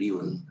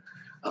triliun.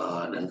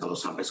 Dan kalau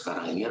sampai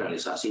sekarang ini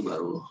realisasi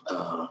baru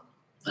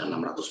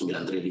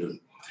 609 triliun.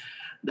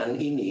 Dan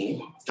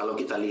ini kalau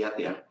kita lihat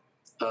ya,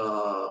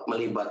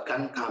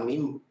 melibatkan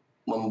kami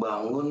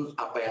membangun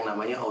apa yang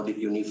namanya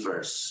audit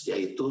universe,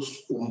 yaitu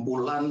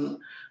kumpulan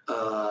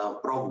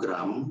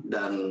program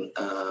dan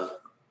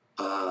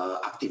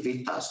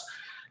aktivitas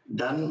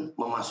dan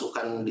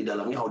memasukkan di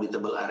dalamnya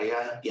auditable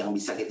area yang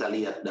bisa kita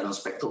lihat dalam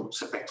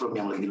spektrum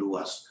yang lebih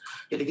luas.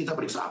 Jadi kita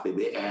periksa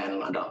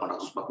APBN, ada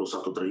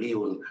 841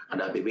 triliun,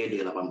 ada APBD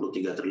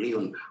 83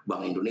 triliun,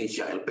 Bank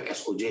Indonesia,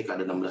 LPS, OJK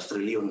ada 16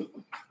 triliun,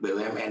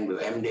 BUMN,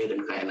 BUMD, dan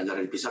kekayaan negara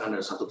dipisahkan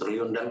ada 1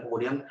 triliun, dan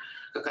kemudian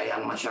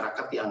kekayaan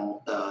masyarakat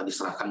yang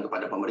diserahkan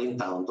kepada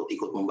pemerintah untuk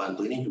ikut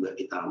membantu ini juga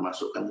kita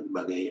masukkan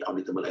sebagai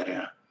auditable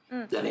area.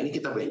 Dan ini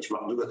kita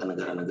benchmark juga ke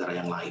negara-negara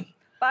yang lain.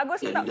 Pak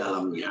Agus,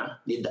 ya,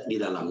 di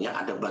dalamnya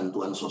ada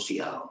bantuan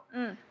sosial.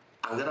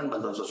 Anggaran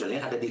bantuan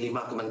sosialnya ada di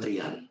 5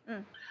 kementerian.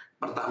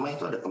 Pertama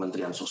itu ada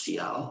Kementerian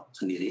Sosial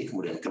sendiri,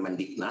 kemudian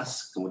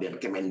Kemendiknas,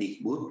 kemudian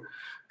Kemendikbud,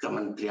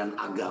 Kementerian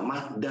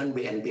Agama, dan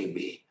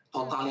BNPB.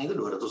 Totalnya itu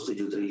 207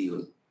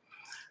 triliun.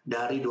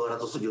 Dari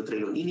 207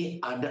 triliun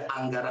ini ada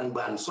anggaran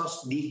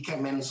Bansos di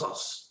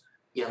Kemensos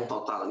yang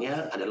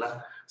totalnya adalah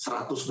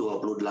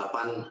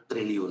 128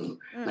 triliun.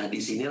 Nah,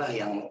 disinilah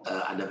yang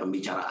ada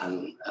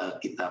pembicaraan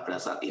kita pada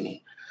saat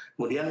ini.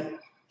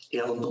 Kemudian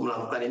ya untuk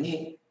melakukan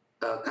ini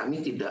kami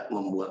tidak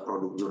membuat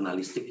produk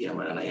jurnalistik ya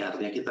Mbak Nana.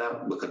 Artinya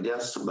kita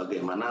bekerja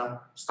sebagaimana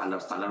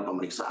standar-standar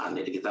pemeriksaan.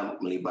 Jadi kita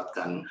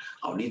melibatkan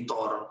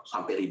auditor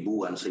sampai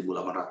ribuan,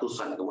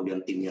 1.800-an,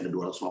 kemudian timnya ada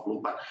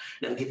 254.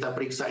 Dan kita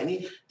periksa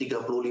ini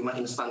 35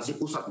 instansi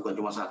pusat, bukan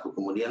cuma satu.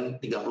 Kemudian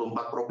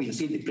 34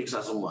 provinsi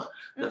diperiksa semua.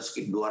 Dan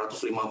sekitar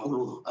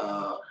 250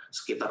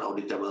 sekitar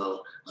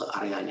auditable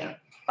areanya.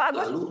 Pak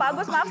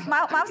Agus,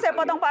 maaf saya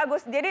potong Pak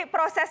Agus. Jadi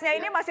prosesnya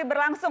ini masih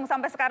berlangsung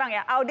sampai sekarang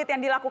ya? Audit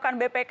yang dilakukan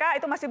BPK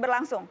itu masih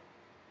berlangsung?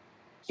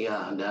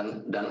 Ya,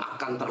 dan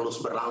akan terus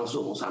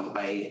berlangsung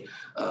sampai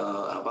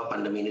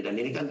pandemi ini. Dan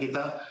ini kan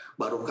kita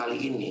baru kali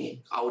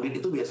ini,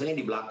 audit itu biasanya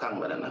di belakang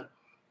Mbak Dana.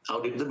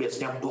 Audit itu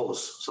biasanya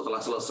post,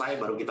 setelah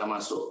selesai baru kita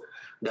masuk.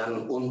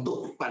 Dan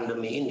untuk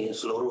pandemi ini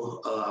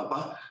seluruh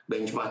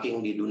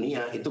benchmarking di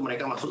dunia itu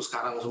mereka masuk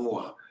sekarang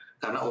semua.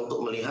 Karena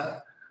untuk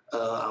melihat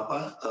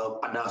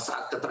pada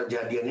saat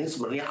keterjadian ini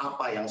sebenarnya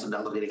apa yang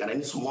sedang terjadi, karena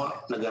ini semua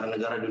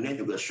negara-negara dunia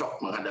juga shock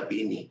menghadapi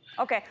ini.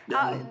 Oke,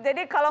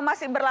 jadi kalau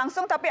masih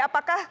berlangsung, tapi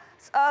apakah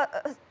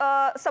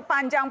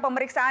sepanjang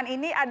pemeriksaan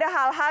ini ada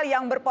hal-hal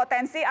yang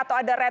berpotensi atau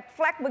ada red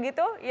flag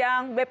begitu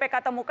yang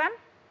BPK temukan?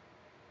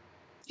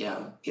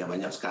 Ya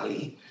banyak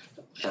sekali.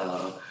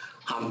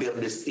 Hampir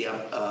di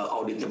setiap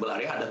auditable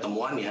area ada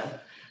temuannya,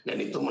 dan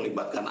itu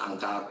melibatkan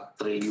angka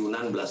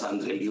triliunan, belasan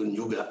triliun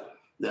juga.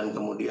 Dan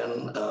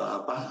kemudian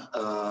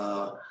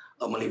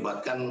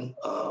melibatkan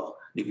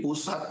di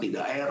pusat, di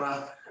daerah,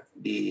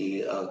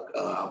 di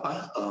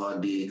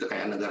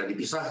kekayaan negara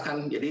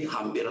dipisahkan. Jadi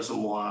hampir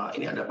semua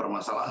ini ada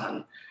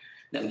permasalahan.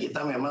 Dan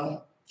kita memang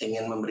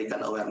ingin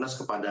memberikan awareness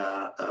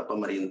kepada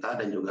pemerintah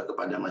dan juga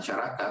kepada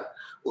masyarakat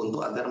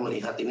untuk agar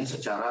melihat ini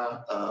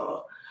secara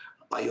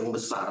payung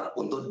besar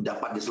untuk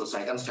dapat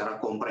diselesaikan secara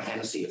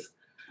komprehensif.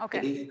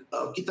 Jadi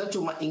kita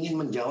cuma ingin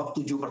menjawab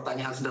 7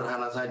 pertanyaan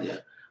sederhana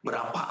saja.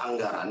 Berapa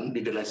anggaran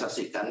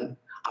didelegasikan,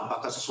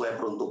 apakah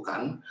sesuai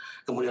peruntukan,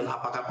 kemudian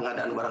apakah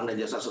pengadaan barang dan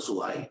jasa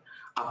sesuai,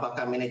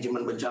 apakah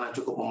manajemen bencana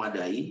cukup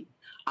memadai,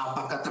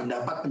 apakah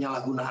terdapat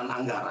penyalahgunaan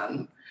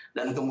anggaran,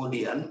 dan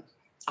kemudian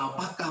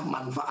apakah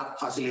manfaat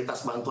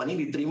fasilitas bantuan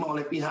ini diterima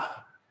oleh pihak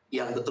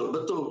yang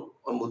betul-betul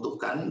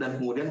membutuhkan,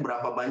 dan kemudian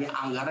berapa banyak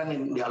anggaran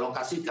yang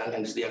dialokasikan,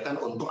 yang disediakan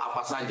untuk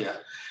apa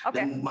saja.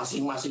 Dan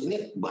masing-masing ini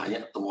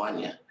banyak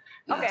temuannya.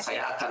 Nah,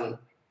 saya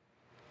akan...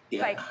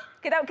 Ya. Baik,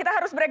 kita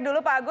harus break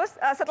dulu Pak Agus.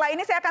 Setelah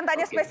ini saya akan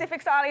tanya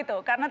spesifik soal itu.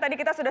 Karena tadi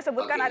kita sudah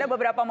sebutkan ada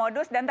beberapa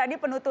modus, dan tadi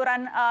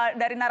penuturan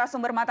dari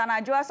narasumber Mata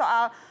Najwa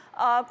soal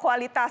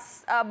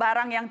kualitas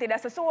barang yang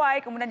tidak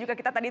sesuai. Kemudian juga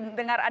kita tadi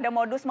dengar ada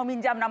modus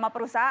meminjam nama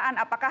perusahaan.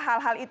 Apakah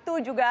hal-hal itu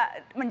juga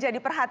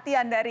menjadi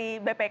perhatian dari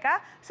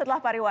BPK?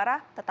 Setelah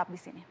pariwara, tetap di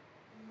sini.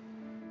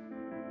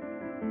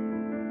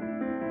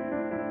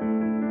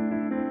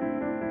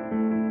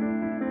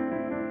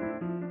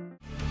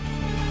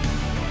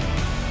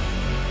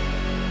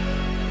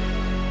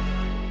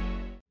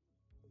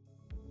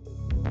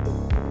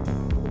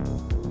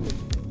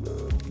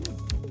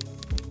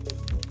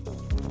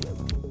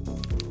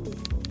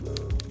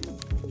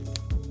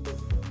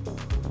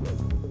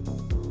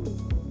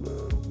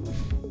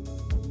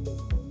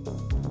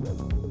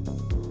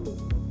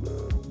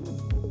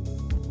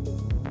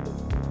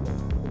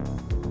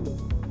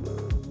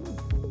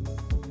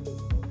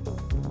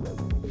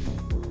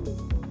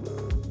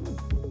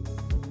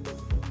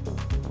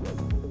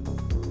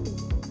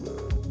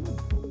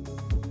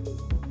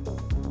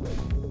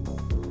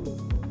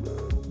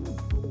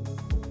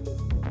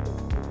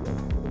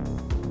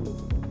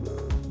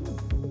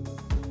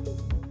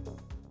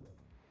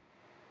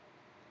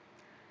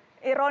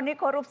 Ironi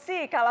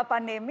korupsi kala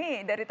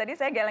pandemi, dari tadi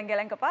saya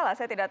geleng-geleng kepala,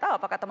 saya tidak tahu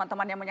apakah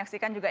teman-teman yang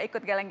menyaksikan juga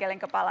ikut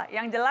geleng-geleng kepala.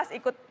 Yang jelas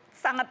ikut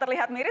sangat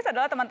terlihat miris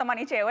adalah teman-teman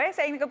ICW.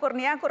 Saya ingin ke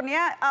Kurnia,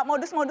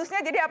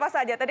 modus-modusnya jadi apa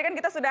saja? Tadi kan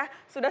kita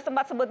sudah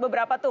sempat sebut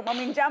beberapa tuh,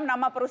 meminjam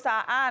nama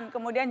perusahaan,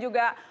 kemudian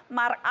juga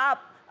markup,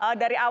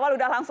 dari awal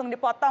udah langsung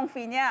dipotong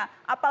fee-nya.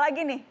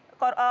 Apalagi nih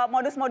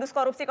modus-modus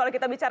korupsi kalau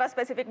kita bicara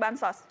spesifik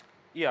Bansos?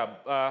 Iya,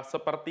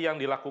 seperti yang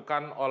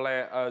dilakukan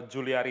oleh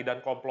Juliari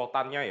dan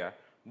komplotannya ya.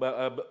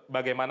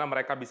 Bagaimana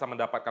mereka bisa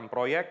mendapatkan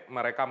proyek,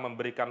 mereka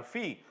memberikan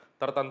fee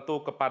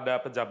tertentu kepada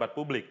pejabat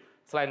publik.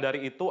 Selain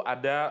dari itu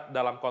ada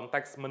dalam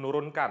konteks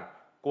menurunkan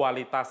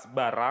kualitas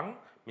barang,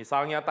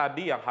 misalnya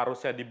tadi yang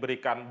harusnya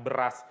diberikan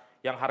beras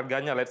yang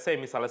harganya let's say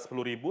misalnya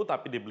 10.000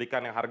 tapi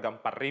dibelikan yang harga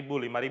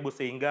 4.000, 5.000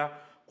 sehingga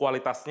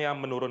kualitasnya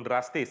menurun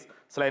drastis.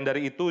 Selain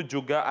dari itu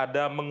juga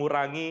ada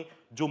mengurangi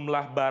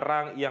jumlah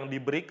barang yang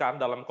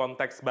diberikan dalam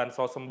konteks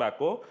bansos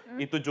sembako,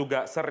 itu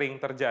juga sering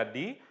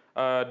terjadi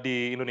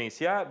di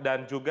Indonesia,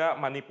 dan juga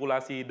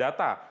manipulasi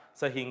data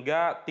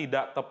sehingga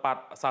tidak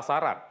tepat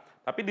sasaran.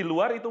 Tapi di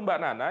luar itu Mbak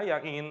Nana,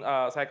 yang ingin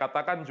saya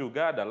katakan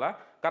juga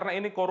adalah karena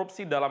ini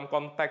korupsi dalam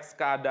konteks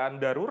keadaan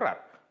darurat,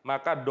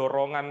 maka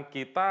dorongan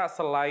kita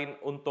selain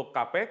untuk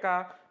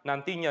KPK,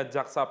 nantinya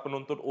jaksa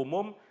penuntut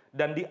umum,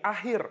 dan di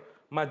akhir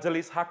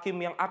majelis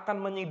hakim yang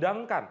akan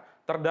menyidangkan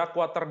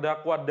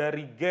terdakwa-terdakwa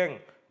dari geng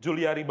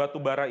Juliari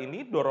Batubara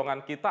ini, dorongan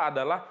kita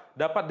adalah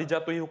dapat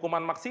dijatuhi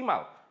hukuman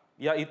maksimal,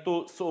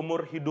 yaitu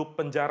seumur hidup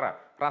penjara.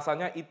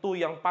 Rasanya itu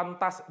yang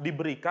pantas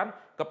diberikan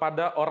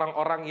kepada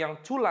orang-orang yang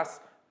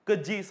culas,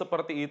 keji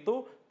seperti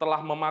itu, telah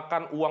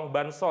memakan uang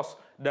bansos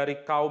dari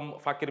kaum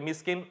fakir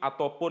miskin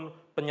ataupun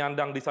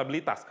penyandang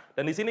disabilitas.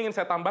 Dan di sini ingin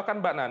saya tambahkan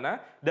Mbak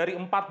Nana, dari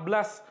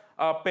 14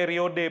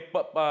 periode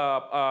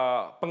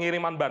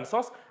pengiriman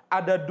bansos,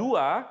 ada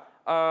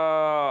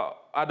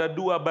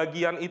dua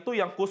bagian itu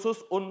yang khusus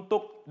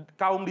untuk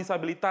kaum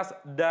disabilitas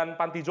dan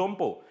panti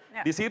jompo.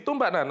 Ya. Di situ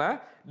Mbak Nana,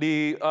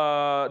 di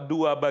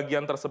dua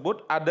bagian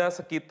tersebut ada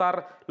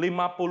sekitar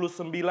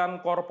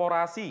 59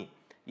 korporasi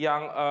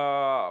yang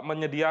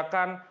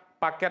menyediakan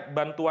paket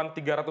bantuan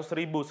 300.000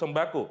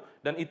 sembako.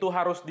 Dan itu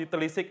harus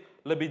ditelisik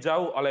lebih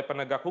jauh oleh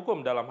penegak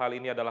hukum, dalam hal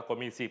ini adalah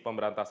Komisi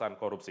Pemberantasan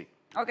Korupsi.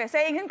 Oke,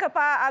 saya ingin ke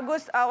Pak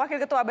Agus,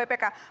 Wakil Ketua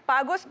BPK. Pak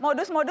Agus,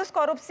 modus-modus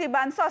korupsi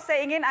Bansos,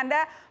 saya ingin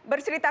Anda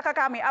bercerita ke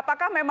kami.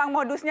 Apakah memang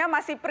modusnya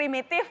masih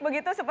primitif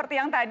begitu seperti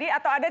yang tadi,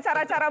 atau ada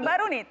cara-cara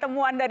baru nih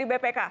temuan dari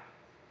BPK?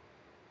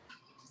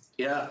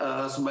 Ya,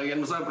 sebagian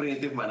besar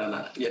primitif Mbak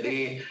Nana.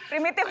 Jadi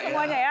primitif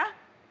semuanya ya?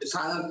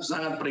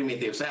 Sangat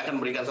primitif. Saya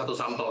akan berikan satu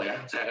sampel ya.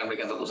 Saya akan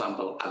berikan satu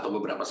sampel atau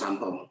beberapa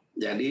sampel.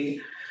 Jadi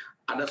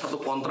ada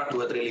satu kontrak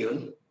 2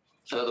 triliun.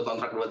 Satu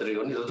kontrak 2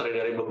 triliun itu terdiri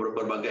dari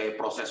berbagai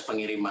proses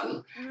pengiriman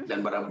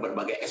dan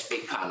berbagai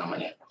SPK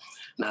namanya.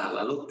 Nah,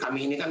 lalu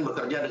kami ini kan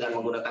bekerja dengan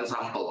menggunakan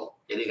sampel.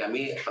 Jadi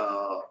kami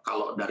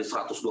kalau dari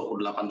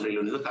 128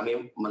 triliun itu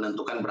kami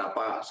menentukan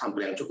berapa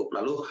sampel yang cukup.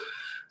 Lalu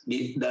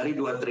dari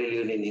 2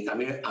 triliun ini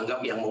kami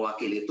anggap yang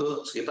mewakili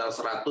itu sekitar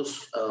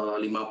 157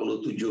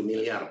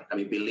 miliar.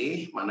 Kami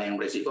pilih mana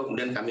yang berisiko,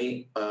 kemudian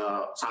kami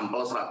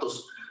sampel 100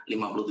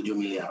 57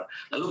 miliar.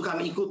 Lalu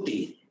kami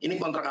ikuti, ini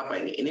kontrak apa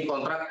ini? Ini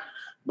kontrak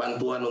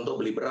bantuan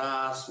untuk beli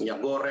beras, minyak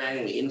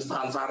goreng, mie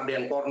instan,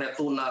 sarden, kornet,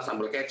 tuna,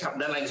 sambal kecap,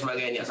 dan lain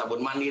sebagainya,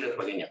 sabun mandi, dan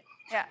sebagainya.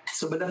 Ya.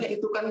 Sebenarnya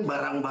itu kan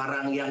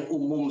barang-barang yang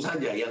umum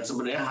saja, yang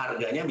sebenarnya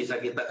harganya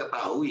bisa kita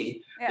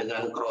ketahui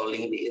dengan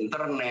crawling di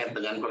internet,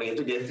 dengan crawling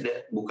itu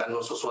jadi bukan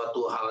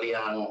sesuatu hal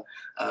yang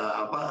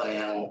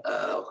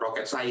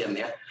rocket science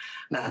ya.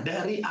 Nah,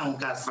 dari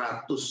angka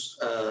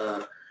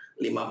 157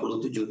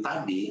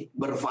 tadi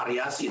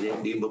bervariasi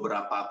di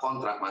beberapa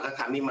kontrak, maka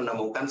kami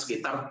menemukan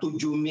sekitar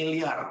 7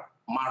 miliar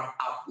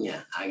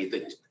markup-nya. Nah,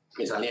 gitu.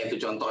 Misalnya itu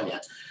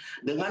contohnya.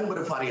 Dengan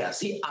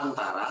bervariasi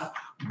antara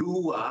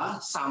 2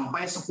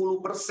 sampai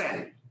 10%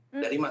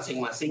 dari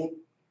masing-masing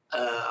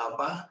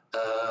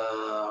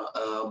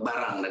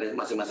barang, dari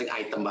masing-masing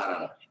item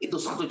barang. Itu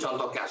satu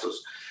contoh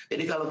kasus.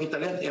 Jadi kalau kita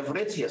lihat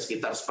average ya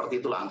sekitar seperti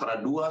itulah, antara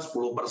 2-10%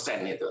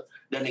 itu.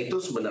 Dan itu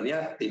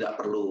sebenarnya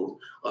tidak perlu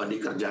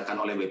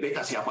dikerjakan oleh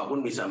BPK, siapapun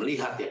bisa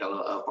melihat ya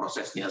kalau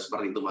prosesnya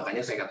seperti itu.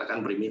 Makanya saya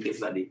katakan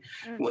primitif tadi.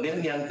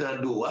 Kemudian yang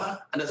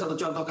kedua, ada satu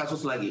contoh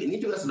kasus lagi. Ini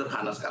juga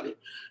sederhana sekali.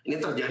 Ini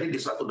terjadi di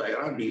suatu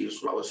daerah di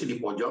Sulawesi, di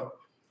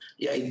pojok,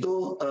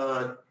 yaitu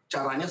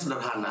caranya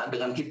sederhana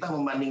dengan kita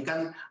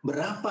membandingkan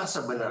berapa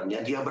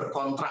sebenarnya dia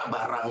berkontrak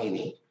barang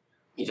ini.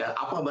 Misalnya,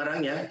 apa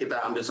barangnya?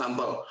 Kita ambil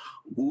sampel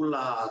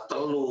gula,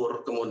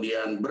 telur,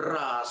 kemudian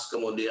beras,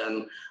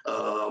 kemudian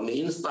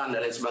mie instan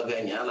dan lain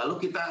sebagainya.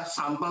 Lalu kita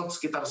sampel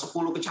sekitar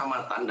 10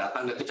 kecamatan,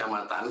 datang ke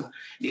kecamatan,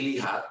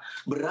 dilihat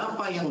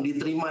berapa yang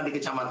diterima di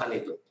kecamatan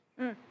itu.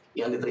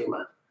 Yang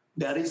diterima.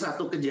 Dari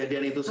satu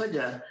kejadian itu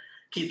saja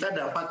kita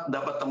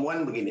dapat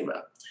temuan begini,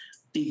 Mbak.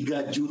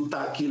 3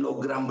 juta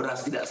kilogram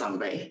beras tidak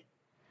sampai.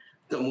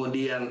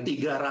 Kemudian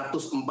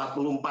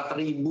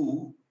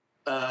 344.000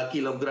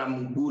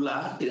 kilogram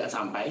gula tidak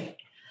sampai,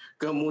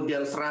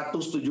 kemudian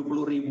 170.000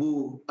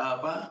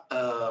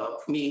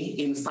 mie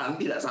instan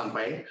tidak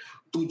sampai,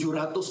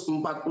 740.000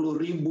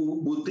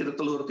 butir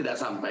telur tidak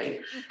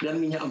sampai, dan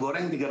minyak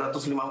goreng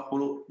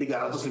 315.000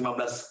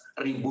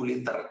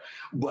 liter.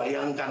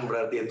 Bayangkan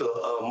berarti itu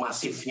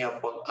masifnya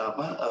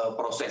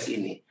proses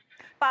ini.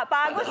 Pak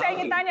Agus, saya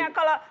ingin tanya,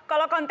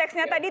 kalau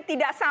konteksnya tadi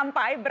tidak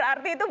sampai,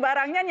 berarti itu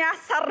barangnya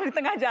nyasar di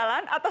tengah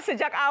jalan, atau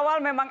sejak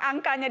awal memang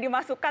angkanya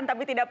dimasukkan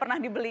tapi tidak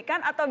pernah dibelikan,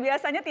 atau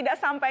biasanya tidak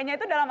sampainya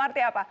itu dalam arti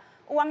apa?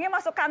 Uangnya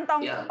masuk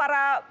kantong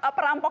para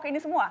perampok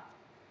ini semua?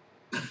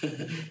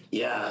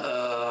 Ya,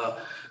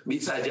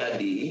 bisa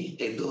jadi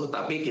itu,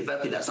 tapi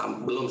kita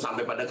belum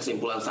sampai pada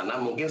kesimpulan sana.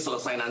 Mungkin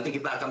selesai nanti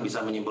kita akan bisa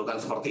menyimpulkan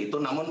seperti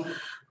itu. Namun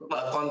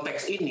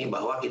konteks ini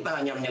bahwa kita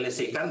hanya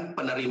menyelesaikan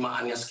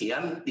penerimaannya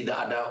sekian, tidak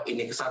ada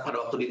ini kesat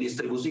pada waktu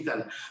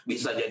didistribusikan.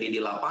 Bisa jadi di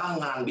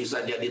lapangan,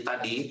 bisa jadi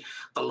tadi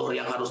telur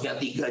yang harusnya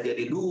 3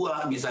 jadi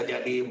 2, bisa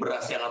jadi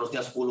beras yang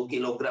harusnya 10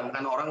 kilogram,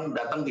 kan orang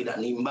datang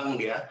tidak nimbang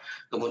dia.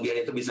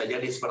 Kemudian itu bisa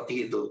jadi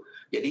seperti itu.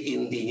 Jadi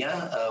intinya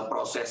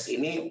proses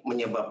ini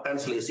menyebabkan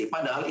selisih.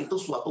 Padahal itu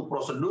suatu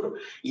prosedur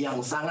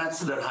yang sangat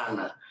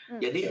sederhana.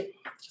 Jadi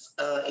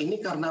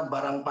ini karena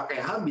barang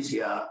pakai habis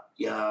ya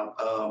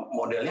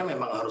modelnya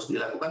memang harus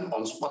dilakukan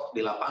on spot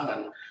di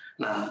lapangan.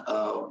 Nah,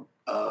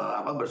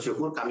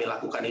 bersyukur kami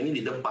lakukan ini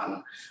di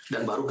depan,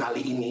 dan baru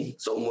kali ini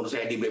seumur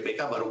saya di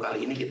BPK baru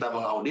kali ini kita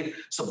mengaudit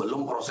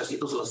sebelum proses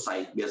itu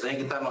selesai. Biasanya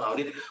kita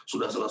mengaudit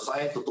sudah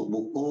selesai, tutup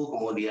buku,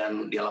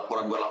 kemudian dia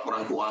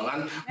laporan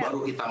keuangan,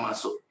 baru kita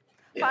masuk.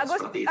 Ya, Pak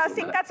Agus,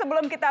 singkat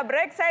sebelum kita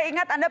break, saya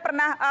ingat Anda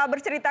pernah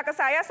bercerita ke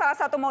saya salah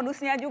satu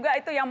modusnya juga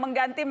itu yang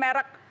mengganti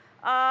merek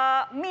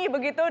mie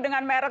begitu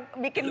dengan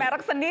bikin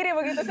merek sendiri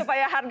begitu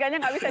supaya harganya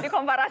nggak bisa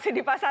dikomparasi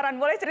di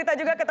pasaran. Boleh cerita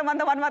juga ke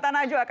teman-teman Mata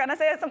Najwa, karena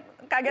saya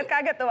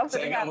kaget-kaget tuh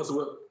waktu dengar.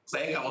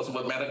 Saya nggak mau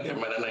sebut merek ya,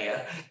 Mbak Nana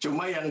ya.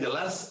 Cuma yang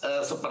jelas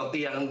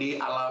seperti yang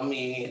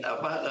dialami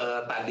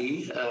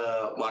tadi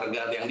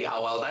warga yang di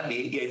awal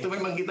tadi, yaitu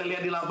memang kita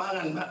lihat di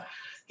lapangan, Mbak.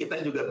 Kita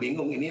juga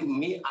bingung, ini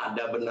mie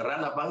ada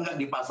beneran apa enggak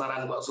di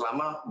pasaran kok,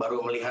 selama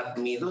baru melihat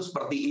mie itu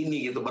seperti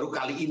ini gitu, baru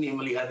kali ini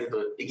melihat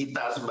itu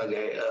kita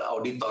sebagai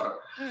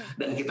auditor.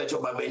 Dan kita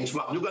coba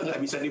benchmark juga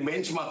nggak bisa di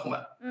benchmark,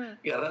 Mbak,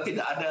 karena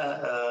tidak ada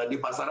di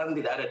pasaran,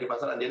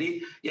 jadi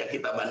ya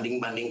kita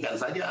bandingkan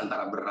saja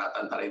antara berat,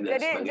 antara ini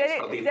dan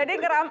sebagainya seperti itu. Jadi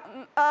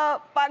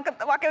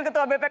Pak Wakil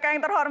Ketua BPK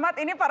yang terhormat,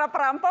 ini para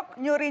perampok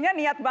nyurinya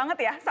niat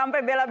banget ya,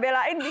 sampai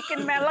bela-belain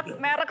bikin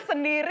merek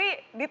sendiri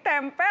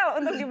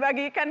ditempel untuk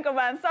dibagikan ke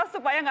Bansos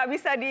supaya nggak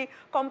bisa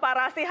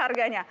dikomparasi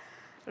harganya.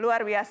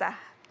 Luar biasa.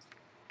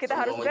 Kita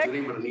harus break.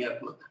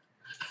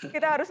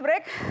 Kita harus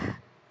break.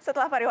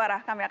 Setelah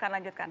pariwara kami akan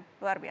lanjutkan.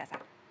 Luar biasa.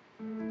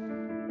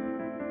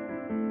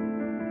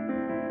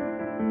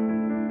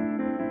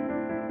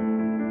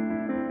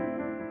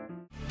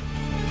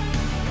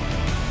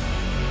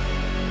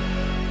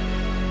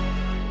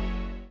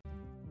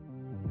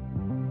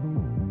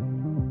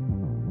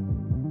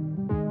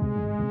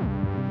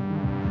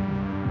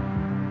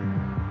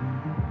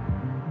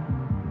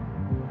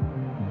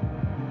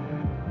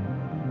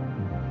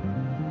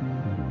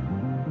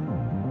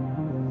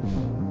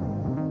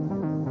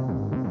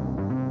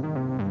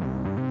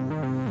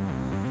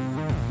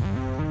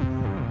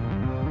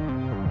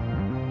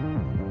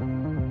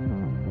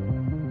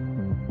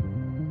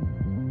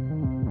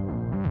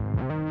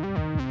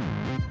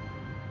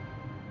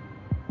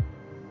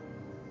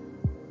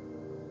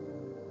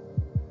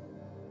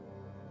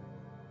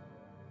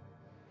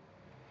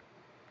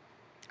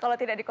 Kalau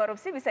tidak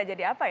dikorupsi bisa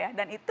jadi apa ya?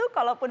 Dan itu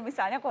kalaupun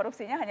misalnya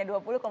korupsinya hanya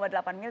 20,8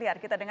 miliar.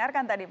 Kita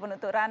dengarkan tadi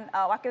penuturan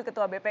Wakil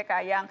Ketua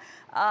BPK yang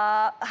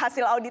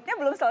hasil auditnya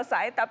belum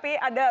selesai, tapi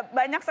ada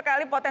banyak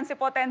sekali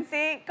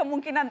potensi-potensi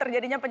kemungkinan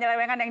terjadinya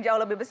penyelewengan yang jauh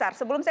lebih besar.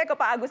 Sebelum saya ke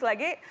Pak Agus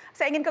lagi,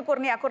 saya ingin ke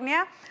Kurnia.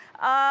 Kurnia,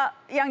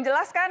 yang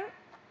jelas kan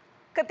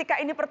ketika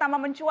ini pertama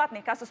mencuat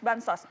nih kasus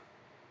Bansos,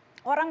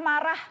 orang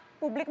marah,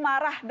 publik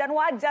marah, dan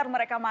wajar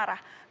mereka marah.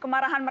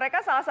 Kemarahan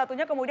mereka salah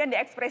satunya kemudian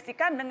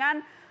diekspresikan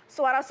dengan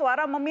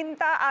suara-suara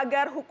meminta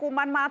agar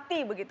hukuman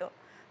mati begitu.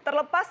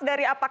 Terlepas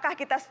dari apakah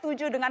kita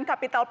setuju dengan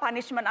capital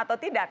punishment atau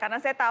tidak, karena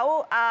saya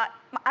tahu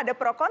ada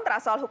pro kontra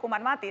soal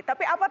hukuman mati.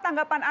 Tapi apa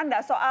tanggapan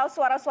Anda soal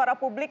suara-suara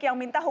publik yang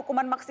minta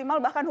hukuman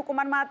maksimal bahkan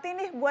hukuman mati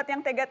nih buat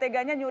yang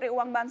tega-teganya nyuri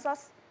uang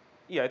Bansos?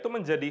 Iya, itu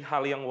menjadi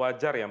hal yang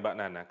wajar ya Mbak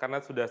Nana,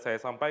 karena sudah saya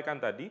sampaikan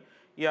tadi,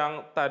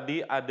 yang tadi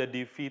ada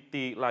di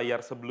VT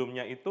layar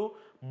sebelumnya itu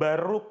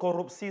baru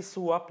korupsi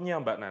suapnya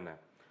Mbak Nana.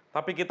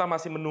 Tapi kita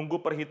masih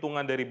menunggu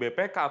perhitungan dari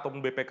BPK ataupun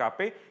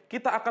BPKP,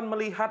 kita akan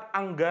melihat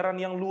anggaran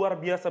yang luar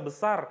biasa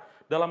besar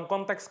dalam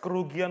konteks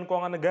kerugian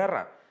keuangan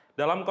negara.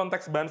 Dalam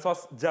konteks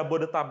Bansos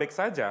Jabodetabek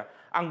saja,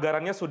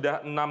 anggarannya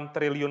sudah 6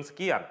 triliun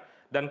sekian.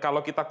 Dan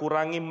kalau kita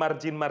kurangi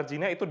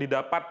margin-marginnya itu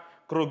didapat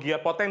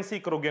potensi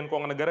kerugian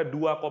keuangan negara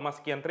 2,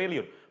 sekian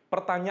triliun.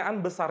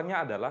 Pertanyaan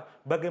besarnya adalah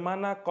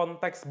bagaimana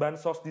konteks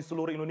Bansos di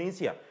seluruh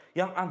Indonesia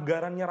yang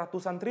anggarannya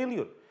ratusan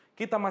triliun.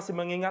 Kita masih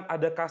mengingat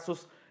ada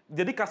kasus.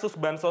 Jadi kasus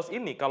Bansos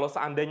ini kalau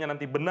seandainya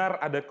nanti benar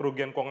ada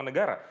kerugian keuangan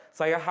negara,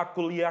 saya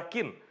hakul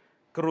yakin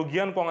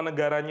kerugian keuangan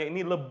negaranya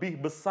ini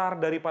lebih besar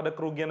daripada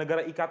kerugian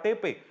negara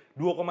IKTP,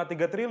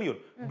 2,3 triliun,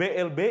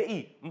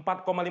 BLBI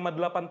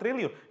 4,58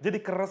 triliun. Jadi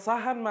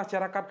keresahan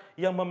masyarakat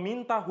yang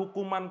meminta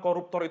hukuman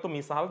koruptor itu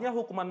misalnya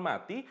hukuman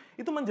mati,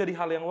 itu menjadi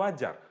hal yang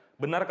wajar.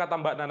 Benar kata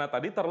Mbak Nana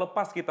tadi,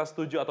 terlepas kita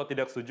setuju atau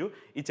tidak setuju,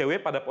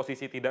 ICW pada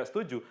posisi tidak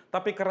setuju.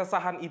 Tapi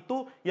keresahan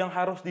itu yang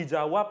harus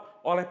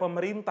dijawab oleh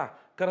pemerintah.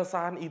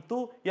 Keresahan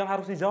itu yang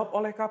harus dijawab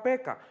oleh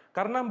KPK.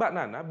 Karena Mbak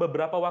Nana,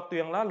 beberapa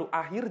waktu yang lalu,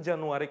 akhir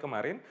Januari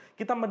kemarin,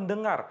 kita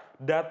mendengar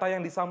data yang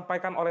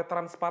disampaikan oleh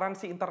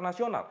Transparansi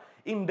Internasional.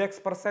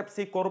 Indeks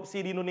persepsi korupsi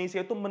di Indonesia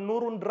itu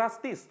menurun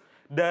drastis.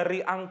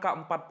 Dari angka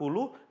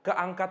 40 ke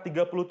angka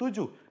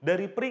 37,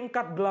 dari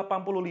peringkat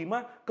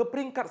 85 ke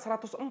peringkat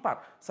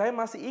 104. Saya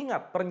masih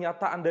ingat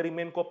pernyataan dari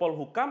Menko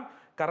Polhukam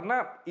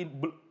karena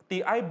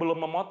TI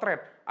belum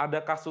memotret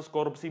ada kasus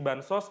korupsi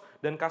Bansos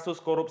dan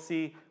kasus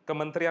korupsi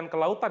Kementerian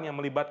Kelautan yang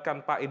melibatkan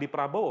Pak Edi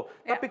Prabowo.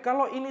 Ya. Tapi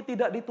kalau ini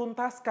tidak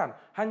dituntaskan,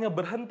 hanya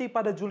berhenti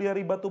pada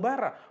Juliari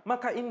Batubara,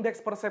 maka indeks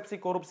persepsi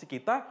korupsi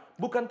kita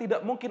bukan tidak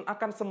mungkin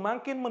akan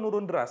semakin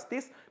menurun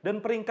drastis dan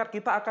peringkat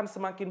kita akan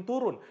semakin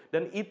turun.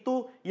 Dan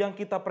itu yang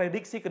kita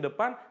prediksi ke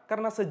depan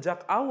karena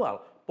sejak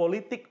awal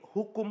politik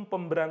hukum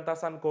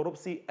pemberantasan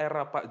korupsi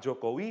era Pak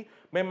Jokowi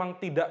memang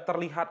tidak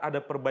terlihat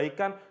ada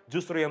perbaikan,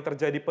 justru yang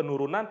terjadi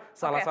penurunan,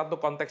 salah satu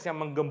konteksnya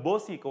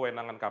menggembosi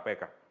kewenangan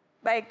KPK.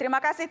 Baik, terima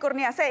kasih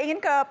Kurnia. Saya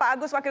ingin ke Pak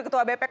Agus, Wakil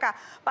Ketua BPK.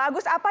 Pak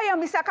Agus, apa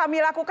yang bisa kami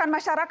lakukan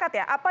masyarakat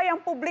ya? Apa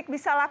yang publik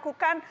bisa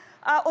lakukan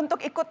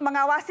untuk ikut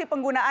mengawasi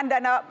penggunaan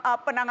dana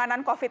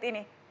penanganan COVID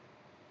ini?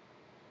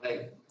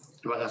 Baik,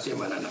 terima kasih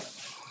Mbak Nana.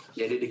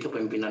 Jadi di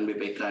kepemimpinan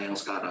BPK yang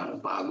sekarang,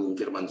 Pak Agung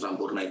Firman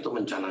Sampurna itu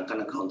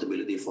mencanangkan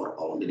accountability for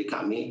all. Jadi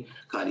kami,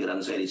 kehadiran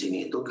saya di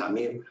sini itu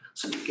kami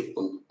sedikit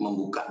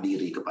membuka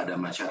diri kepada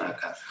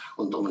masyarakat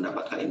untuk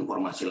mendapatkan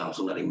informasi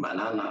langsung dari Mbak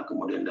Nana,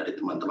 kemudian dari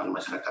teman-teman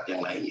masyarakat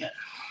yang lainnya.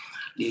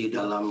 Di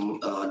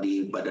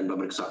Badan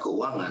Pemeriksa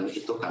Keuangan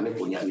itu kami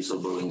punya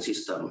whistleblowing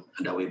system,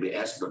 ada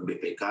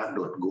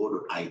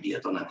wbs.bpk.go.id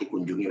atau nanti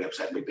kunjungi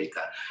website BPK.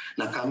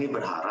 Nah, kami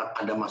berharap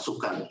ada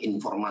masukan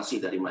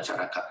informasi dari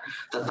masyarakat,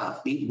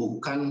 tetapi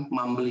bukan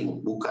mumbling,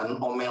 bukan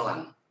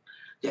omelan,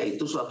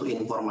 yaitu suatu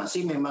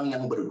informasi memang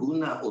yang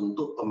berguna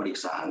untuk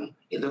pemeriksaan.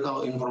 Itu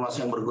kalau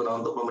informasi yang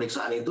berguna untuk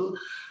pemeriksaan itu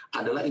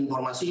adalah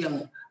informasi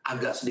yang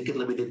agak sedikit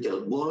lebih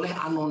detail. Boleh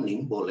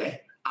anonim,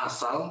 boleh,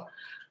 asal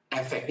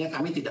efeknya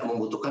kami tidak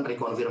membutuhkan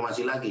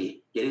rekonfirmasi lagi.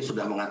 Jadi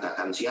sudah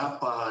mengatakan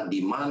siapa,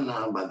 di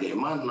mana,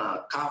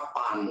 bagaimana,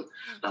 kapan,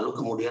 lalu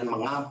kemudian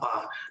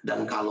mengapa,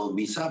 dan kalau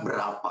bisa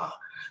berapa.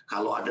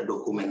 Kalau ada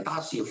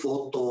dokumentasi,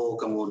 foto,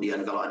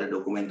 kemudian kalau ada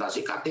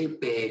dokumentasi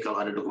KTP,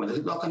 kalau ada dokumentasi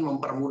itu akan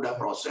mempermudah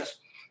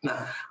proses.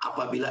 Nah,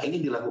 apabila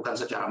ini dilakukan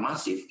secara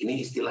masif,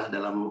 ini istilah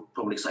dalam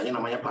pemeriksaannya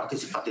namanya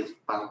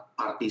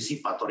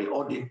participatory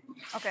audit.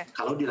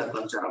 Kalau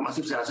dilakukan secara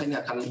masif, saya rasa ini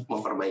akan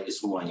memperbaiki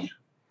semuanya.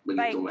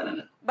 Begitu, Mbak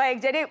Nana.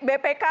 Baik, jadi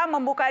BPK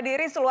membuka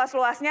diri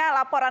seluas-luasnya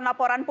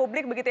laporan-laporan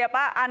publik begitu ya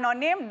Pak,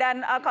 anonim,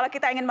 dan kalau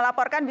kita ingin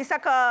melaporkan bisa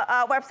ke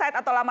website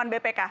atau laman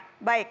BPK.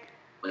 Baik.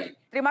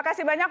 Terima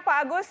kasih banyak Pak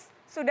Agus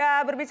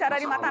sudah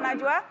berbicara di Mata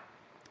Najwa.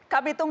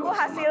 Kami tunggu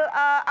hasil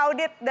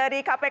audit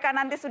dari KPK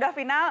nanti sudah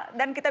final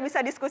dan kita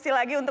bisa diskusi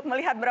lagi untuk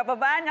melihat berapa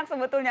banyak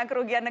sebetulnya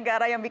kerugian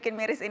negara yang bikin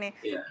miris ini.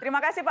 Ya.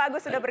 Terima kasih Pak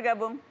Agus sudah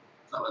bergabung.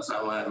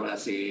 Sama-sama, terima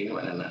kasih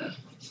Mbak Nana.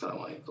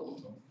 Assalamualaikum.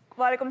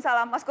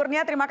 Waalaikumsalam. Mas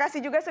Kurnia, terima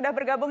kasih juga sudah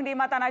bergabung di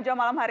Mata Najwa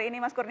malam hari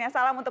ini. Mas Kurnia,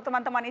 salam untuk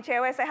teman-teman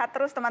ICW. Sehat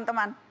terus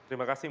teman-teman.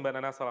 Terima kasih Mbak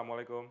Nana.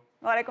 Assalamualaikum.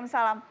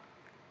 Waalaikumsalam.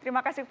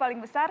 Terima kasih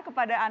paling besar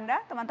kepada Anda,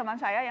 teman-teman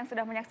saya yang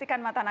sudah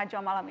menyaksikan Mata Najwa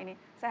malam ini.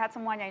 Sehat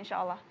semuanya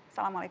insya Allah.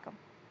 Assalamualaikum.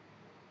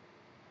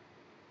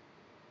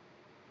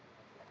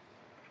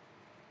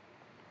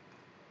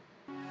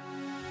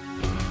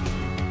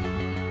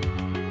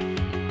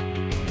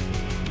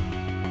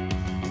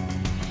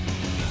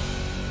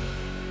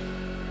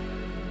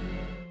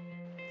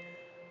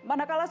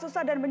 Manakala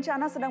susah dan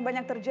bencana sedang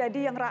banyak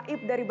terjadi, yang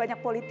raib dari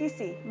banyak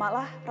politisi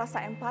malah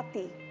rasa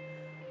empati.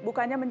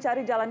 Bukannya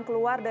mencari jalan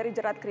keluar dari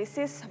jerat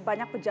krisis,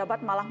 banyak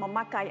pejabat malah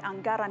memakai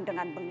anggaran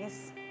dengan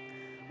bengis.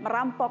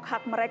 Merampok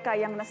hak mereka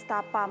yang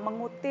nestapa,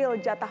 mengutil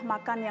jatah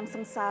makan yang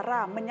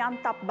sengsara,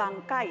 menyantap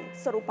bangkai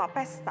serupa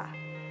pesta.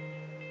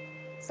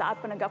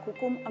 Saat penegak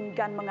hukum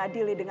enggan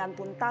mengadili dengan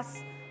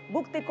tuntas,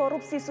 bukti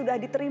korupsi sudah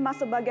diterima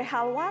sebagai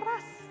hal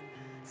waras.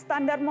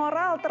 Standar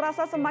moral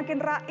terasa semakin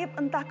raib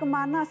entah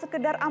kemana,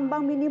 sekedar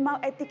ambang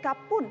minimal etika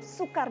pun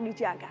sukar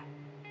dijaga.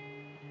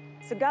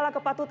 Segala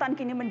kepatutan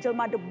kini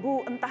menjelma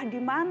debu, entah di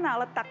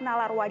mana letak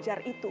nalar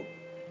wajar itu.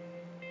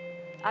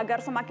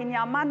 Agar semakin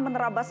nyaman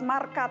menerabas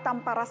marka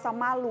tanpa rasa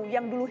malu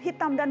yang dulu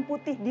hitam dan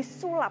putih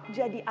disulap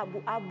jadi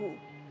abu-abu.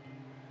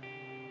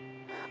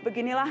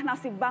 Beginilah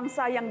nasib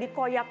bangsa yang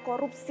dikoyak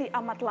korupsi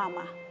amat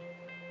lama.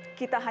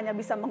 Kita hanya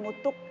bisa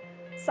mengutuk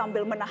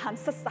sambil menahan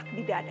sesak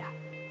di dada.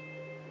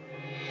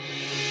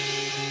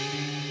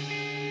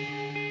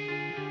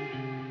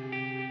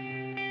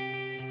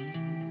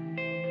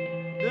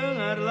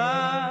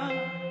 Dengarlah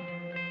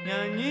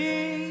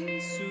nyanyi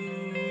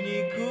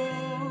sunyiku,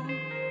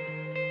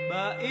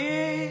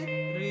 bait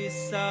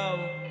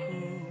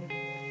risauku,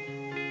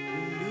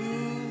 rindu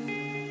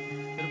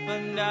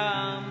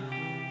terpendamku,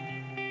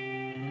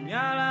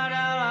 menyala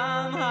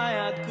dalam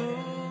hayatku,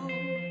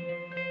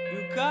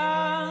 duka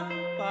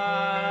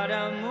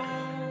padamu,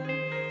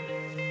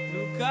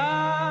 duka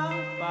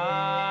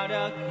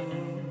padaku,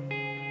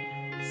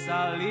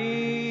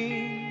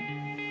 saling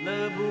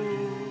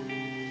lebu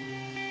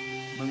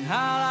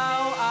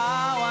menghalau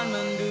awan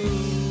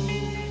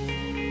mendung,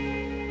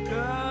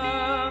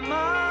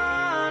 kemanusiaan